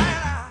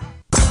midnight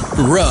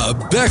hour.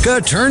 Rebecca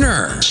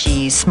Turner.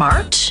 She's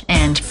smart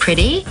and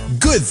pretty.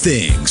 Good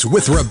Things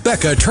with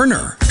Rebecca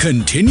Turner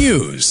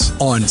continues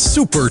on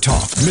Super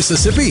Talk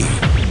Mississippi.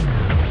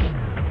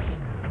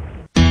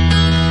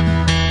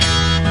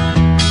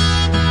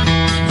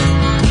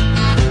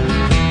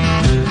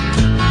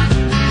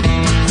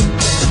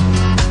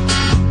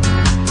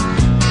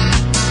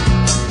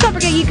 Don't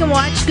forget you can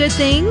watch Good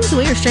Things.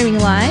 We are streaming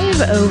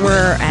live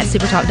over at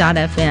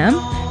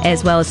supertalk.fm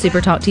as well as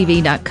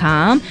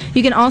supertalktv.com.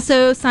 You can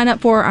also sign up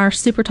for our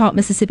Supertalk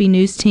Mississippi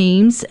News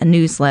Team's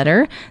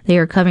newsletter. They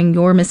are covering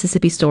your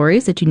Mississippi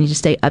stories that you need to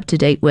stay up to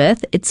date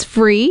with. It's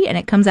free and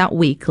it comes out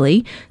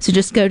weekly. So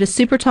just go to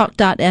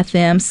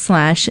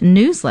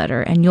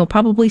supertalk.fm/newsletter and you'll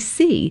probably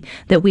see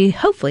that we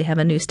hopefully have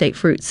a new state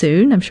fruit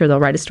soon. I'm sure they'll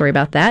write a story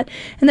about that.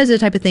 And those are the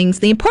type of things,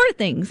 the important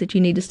things that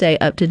you need to stay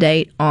up to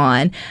date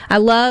on. I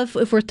love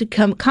if we're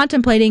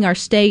contemplating our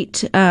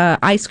state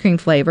ice cream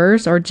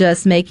flavors or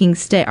just making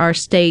our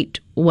state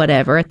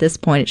whatever. At this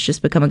point, it's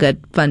just become a good,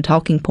 fun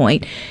talking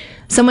point.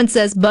 Someone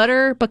says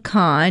butter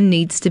pecan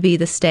needs to be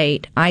the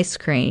state ice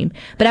cream,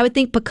 but I would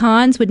think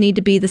pecans would need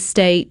to be the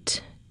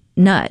state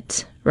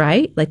nut,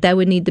 right? Like that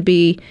would need to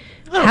be.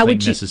 I don't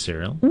think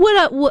necessarily.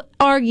 What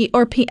argue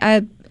or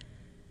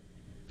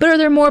but are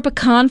there more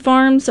pecan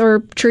farms or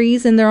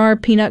trees than there are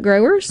peanut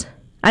growers?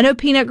 I know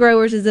peanut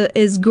growers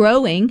is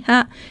growing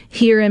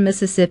here in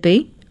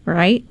Mississippi,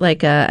 right?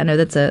 Like I know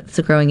it's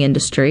a growing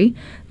industry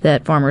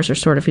that farmers are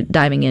sort of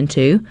diving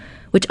into.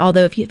 Which,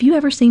 although, have you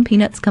ever seen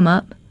peanuts come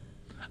up?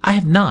 I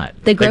have not.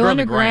 They grow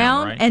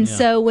underground, right? and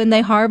so when they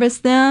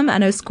harvest them, I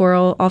know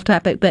squirrel off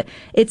topic, but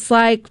it's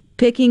like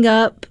picking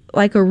up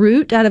like a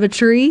root out of a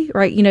tree,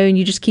 right? You know, and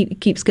you just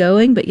keeps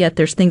going, but yet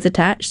there's things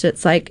attached. So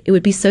it's like it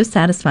would be so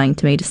satisfying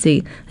to me to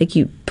see like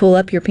you pull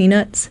up your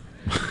peanuts.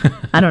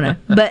 I don't know,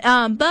 but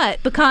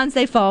pecans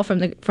they fall from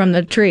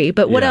the tree.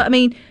 But what I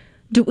mean,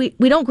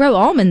 we don't grow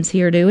almonds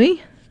here, do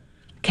we?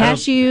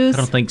 Cashews? I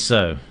don't think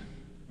so.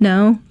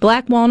 No.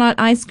 Black walnut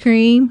ice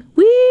cream?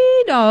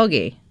 Wee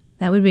doggy.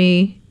 That would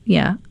be,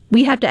 yeah.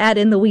 We have to add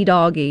in the wee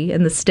doggy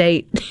in the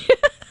state.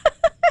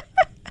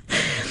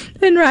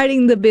 And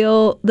writing the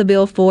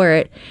bill for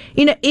it.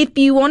 You know, if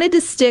you wanted to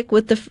stick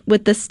with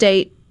the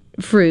state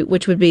fruit,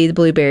 which would be the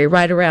blueberry,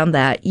 right around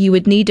that, you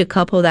would need to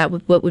couple that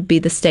with what would be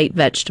the state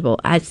vegetable.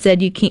 I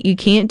said you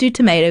can't do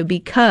tomato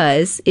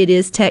because it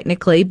is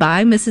technically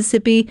by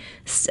Mississippi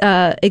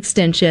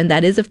extension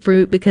that is a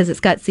fruit because it's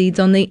got seeds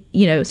on the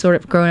sort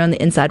of growing on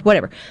the inside,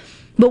 whatever.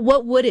 But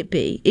what would it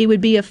be? It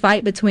would be a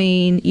fight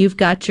between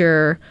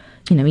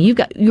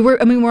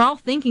we're all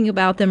thinking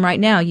about them right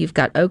now. You've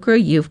got okra,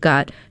 you've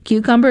got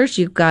cucumbers,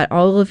 you've got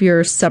all of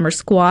your summer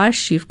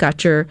squash, you've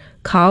got your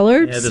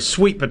collards. Yeah, the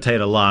sweet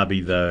potato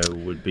lobby, though,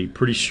 would be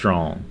pretty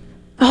strong.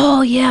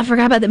 Oh, yeah, I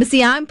forgot about that. But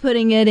see, I'm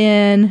putting it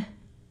in.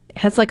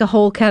 It's like a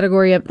whole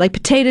category of, like,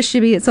 potatoes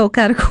should be its whole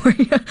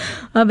category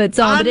of its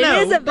own. But it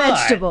is a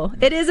vegetable.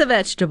 It is a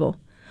vegetable.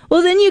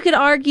 Well, then you could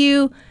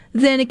argue,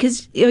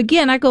 because,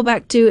 again, I go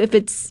back to if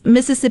it's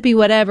Mississippi,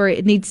 whatever,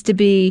 it needs to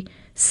be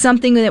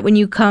something that when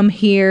you come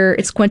here,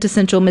 it's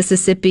quintessential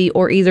Mississippi,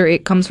 or either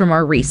it comes from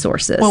our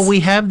resources. Well, we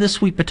have the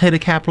sweet potato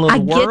capital of the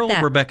world,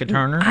 Rebecca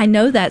Turner. I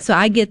know that, so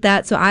I get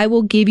that. So I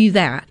will give you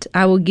that.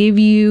 I will give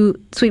you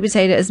sweet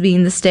potato as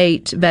being the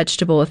state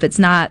vegetable. If it's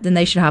not, then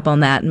they should hop on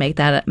that and make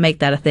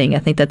that a thing. I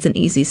think that's an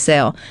easy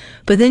sell.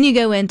 But then you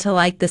go into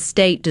like the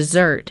state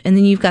dessert, and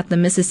then you've got the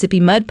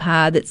Mississippi mud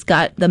pie that's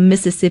got the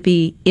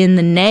Mississippi in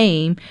the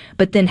name.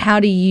 But then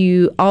how do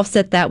you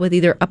offset that with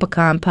either a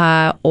pecan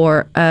pie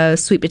or a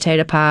sweet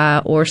potato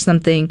pie or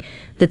something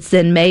that's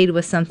then made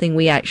with something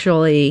we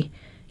actually,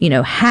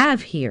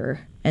 have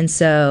here? And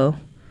so,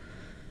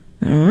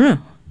 I don't know.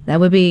 That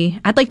would be,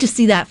 I'd like to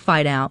see that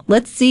fight out.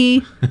 Let's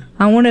see.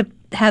 I want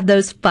to have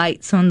those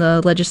fights on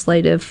the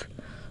legislative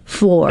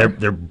floor.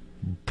 They're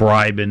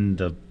bribing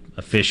the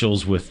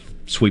officials with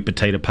sweet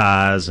potato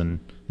pies and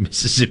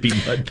Mississippi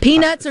mud pies.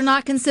 Peanuts are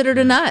not considered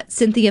a nut,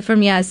 Cynthia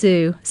from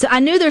Yazoo. So I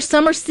knew there's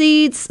summer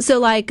seeds. So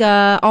like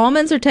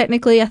almonds are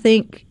technically, I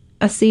think,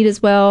 a seed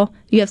as well.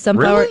 You have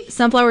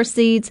sunflower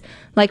seeds,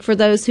 like for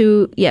those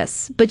who,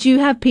 yes. But you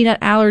have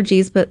peanut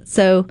allergies, but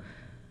so,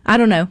 I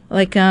don't know.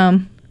 Like, are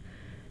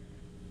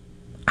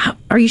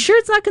you sure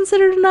it's not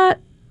considered a nut?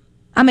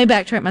 I may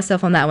backtrack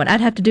myself on that one.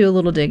 I'd have to do a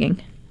little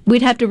digging.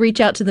 We'd have to reach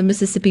out to the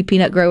Mississippi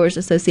Peanut Growers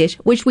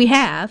Association, which we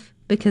have,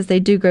 because they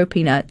do grow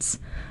peanuts.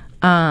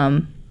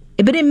 But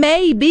it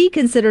may be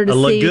considered a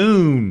seed.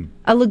 Legume.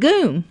 A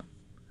legume.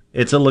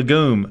 It's a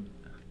legume.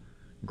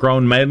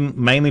 grown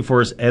mainly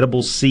for its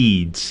edible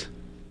seeds.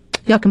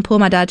 Y'all can pull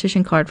my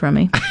dietitian card from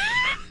me.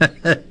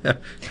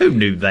 Who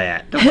knew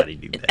that? Nobody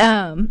knew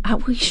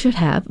that. We should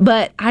have,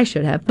 but I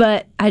should have.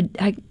 But I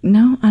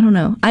don't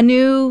know. I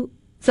knew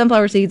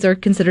sunflower seeds are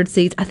considered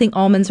seeds. I think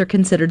almonds are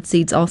considered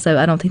seeds also.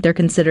 I don't think they're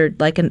considered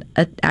like an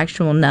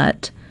actual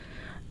nut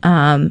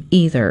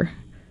either.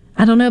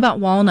 I don't know about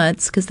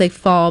walnuts because they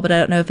fall, but I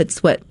don't know if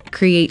it's what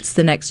creates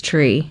the next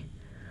tree.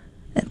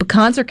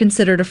 Pecans are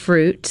considered a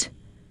fruit.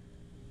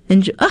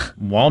 And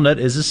walnut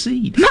is a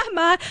seed.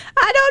 I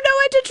don't know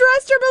what to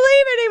trust or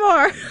believe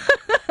anymore.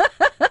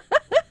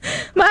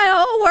 My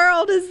whole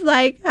world is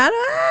like,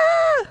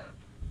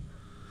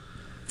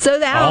 So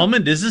that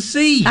almond is a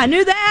seed. I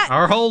knew that.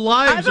 Our whole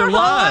lives are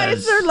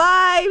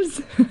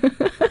lies.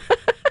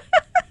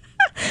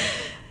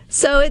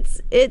 So it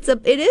is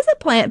a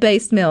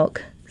plant-based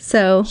milk.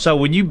 So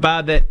when you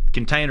buy that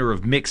container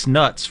of mixed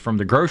nuts from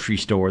the grocery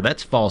store,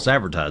 that's false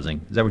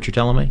advertising. Is that what you're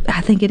telling me?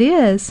 I think it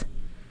is.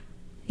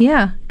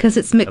 Yeah, because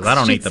it's mixed. 'Cause I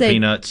don't eat the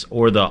peanuts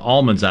or the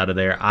almonds out of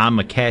there. I'm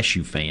a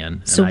cashew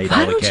fan. So why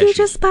don't you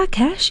just buy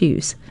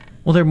cashews?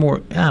 Well, they're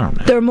more. I don't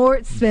know. They're more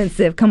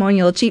expensive. Come on,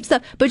 you little cheap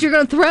stuff. But you're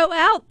going to throw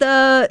out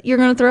the.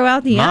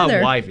 other.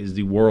 My wife is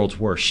the world's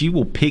worst. She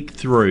will pick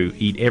through,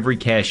 eat every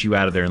cashew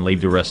out of there, and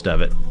leave the rest of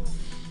it.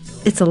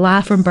 It's a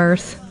lie from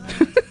birth.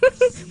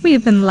 We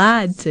have been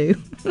lied to.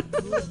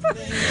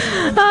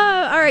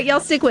 All right, y'all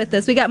stick with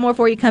us. We got more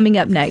for you coming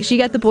up next. You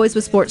got the boys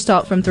with Sports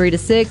Talk from 3 to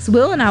 6.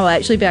 Will and I will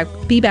actually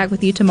be back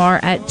with you tomorrow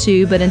at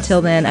 2. But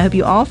until then, I hope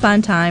you all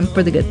find time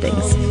for the good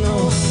things.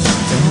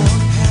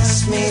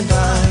 Pass me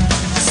by.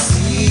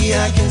 See,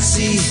 I can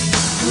see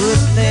good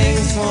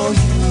things for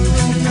you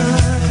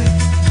tonight.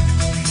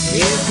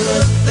 Yeah,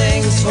 good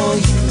things for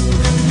you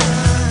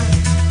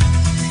tonight.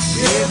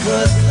 Yeah,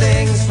 good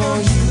things for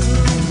you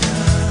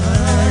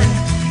tonight.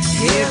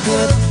 Yeah,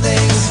 good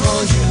things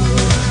for you.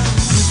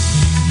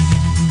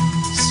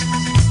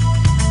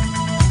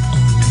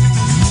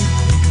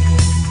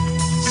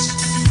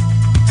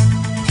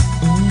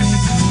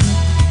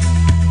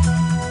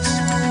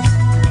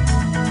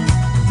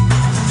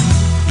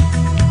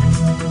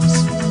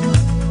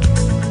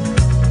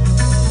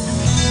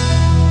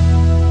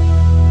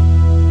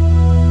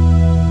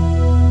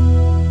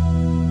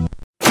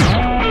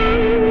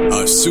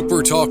 A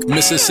SuperTalk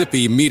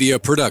Mississippi media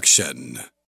production.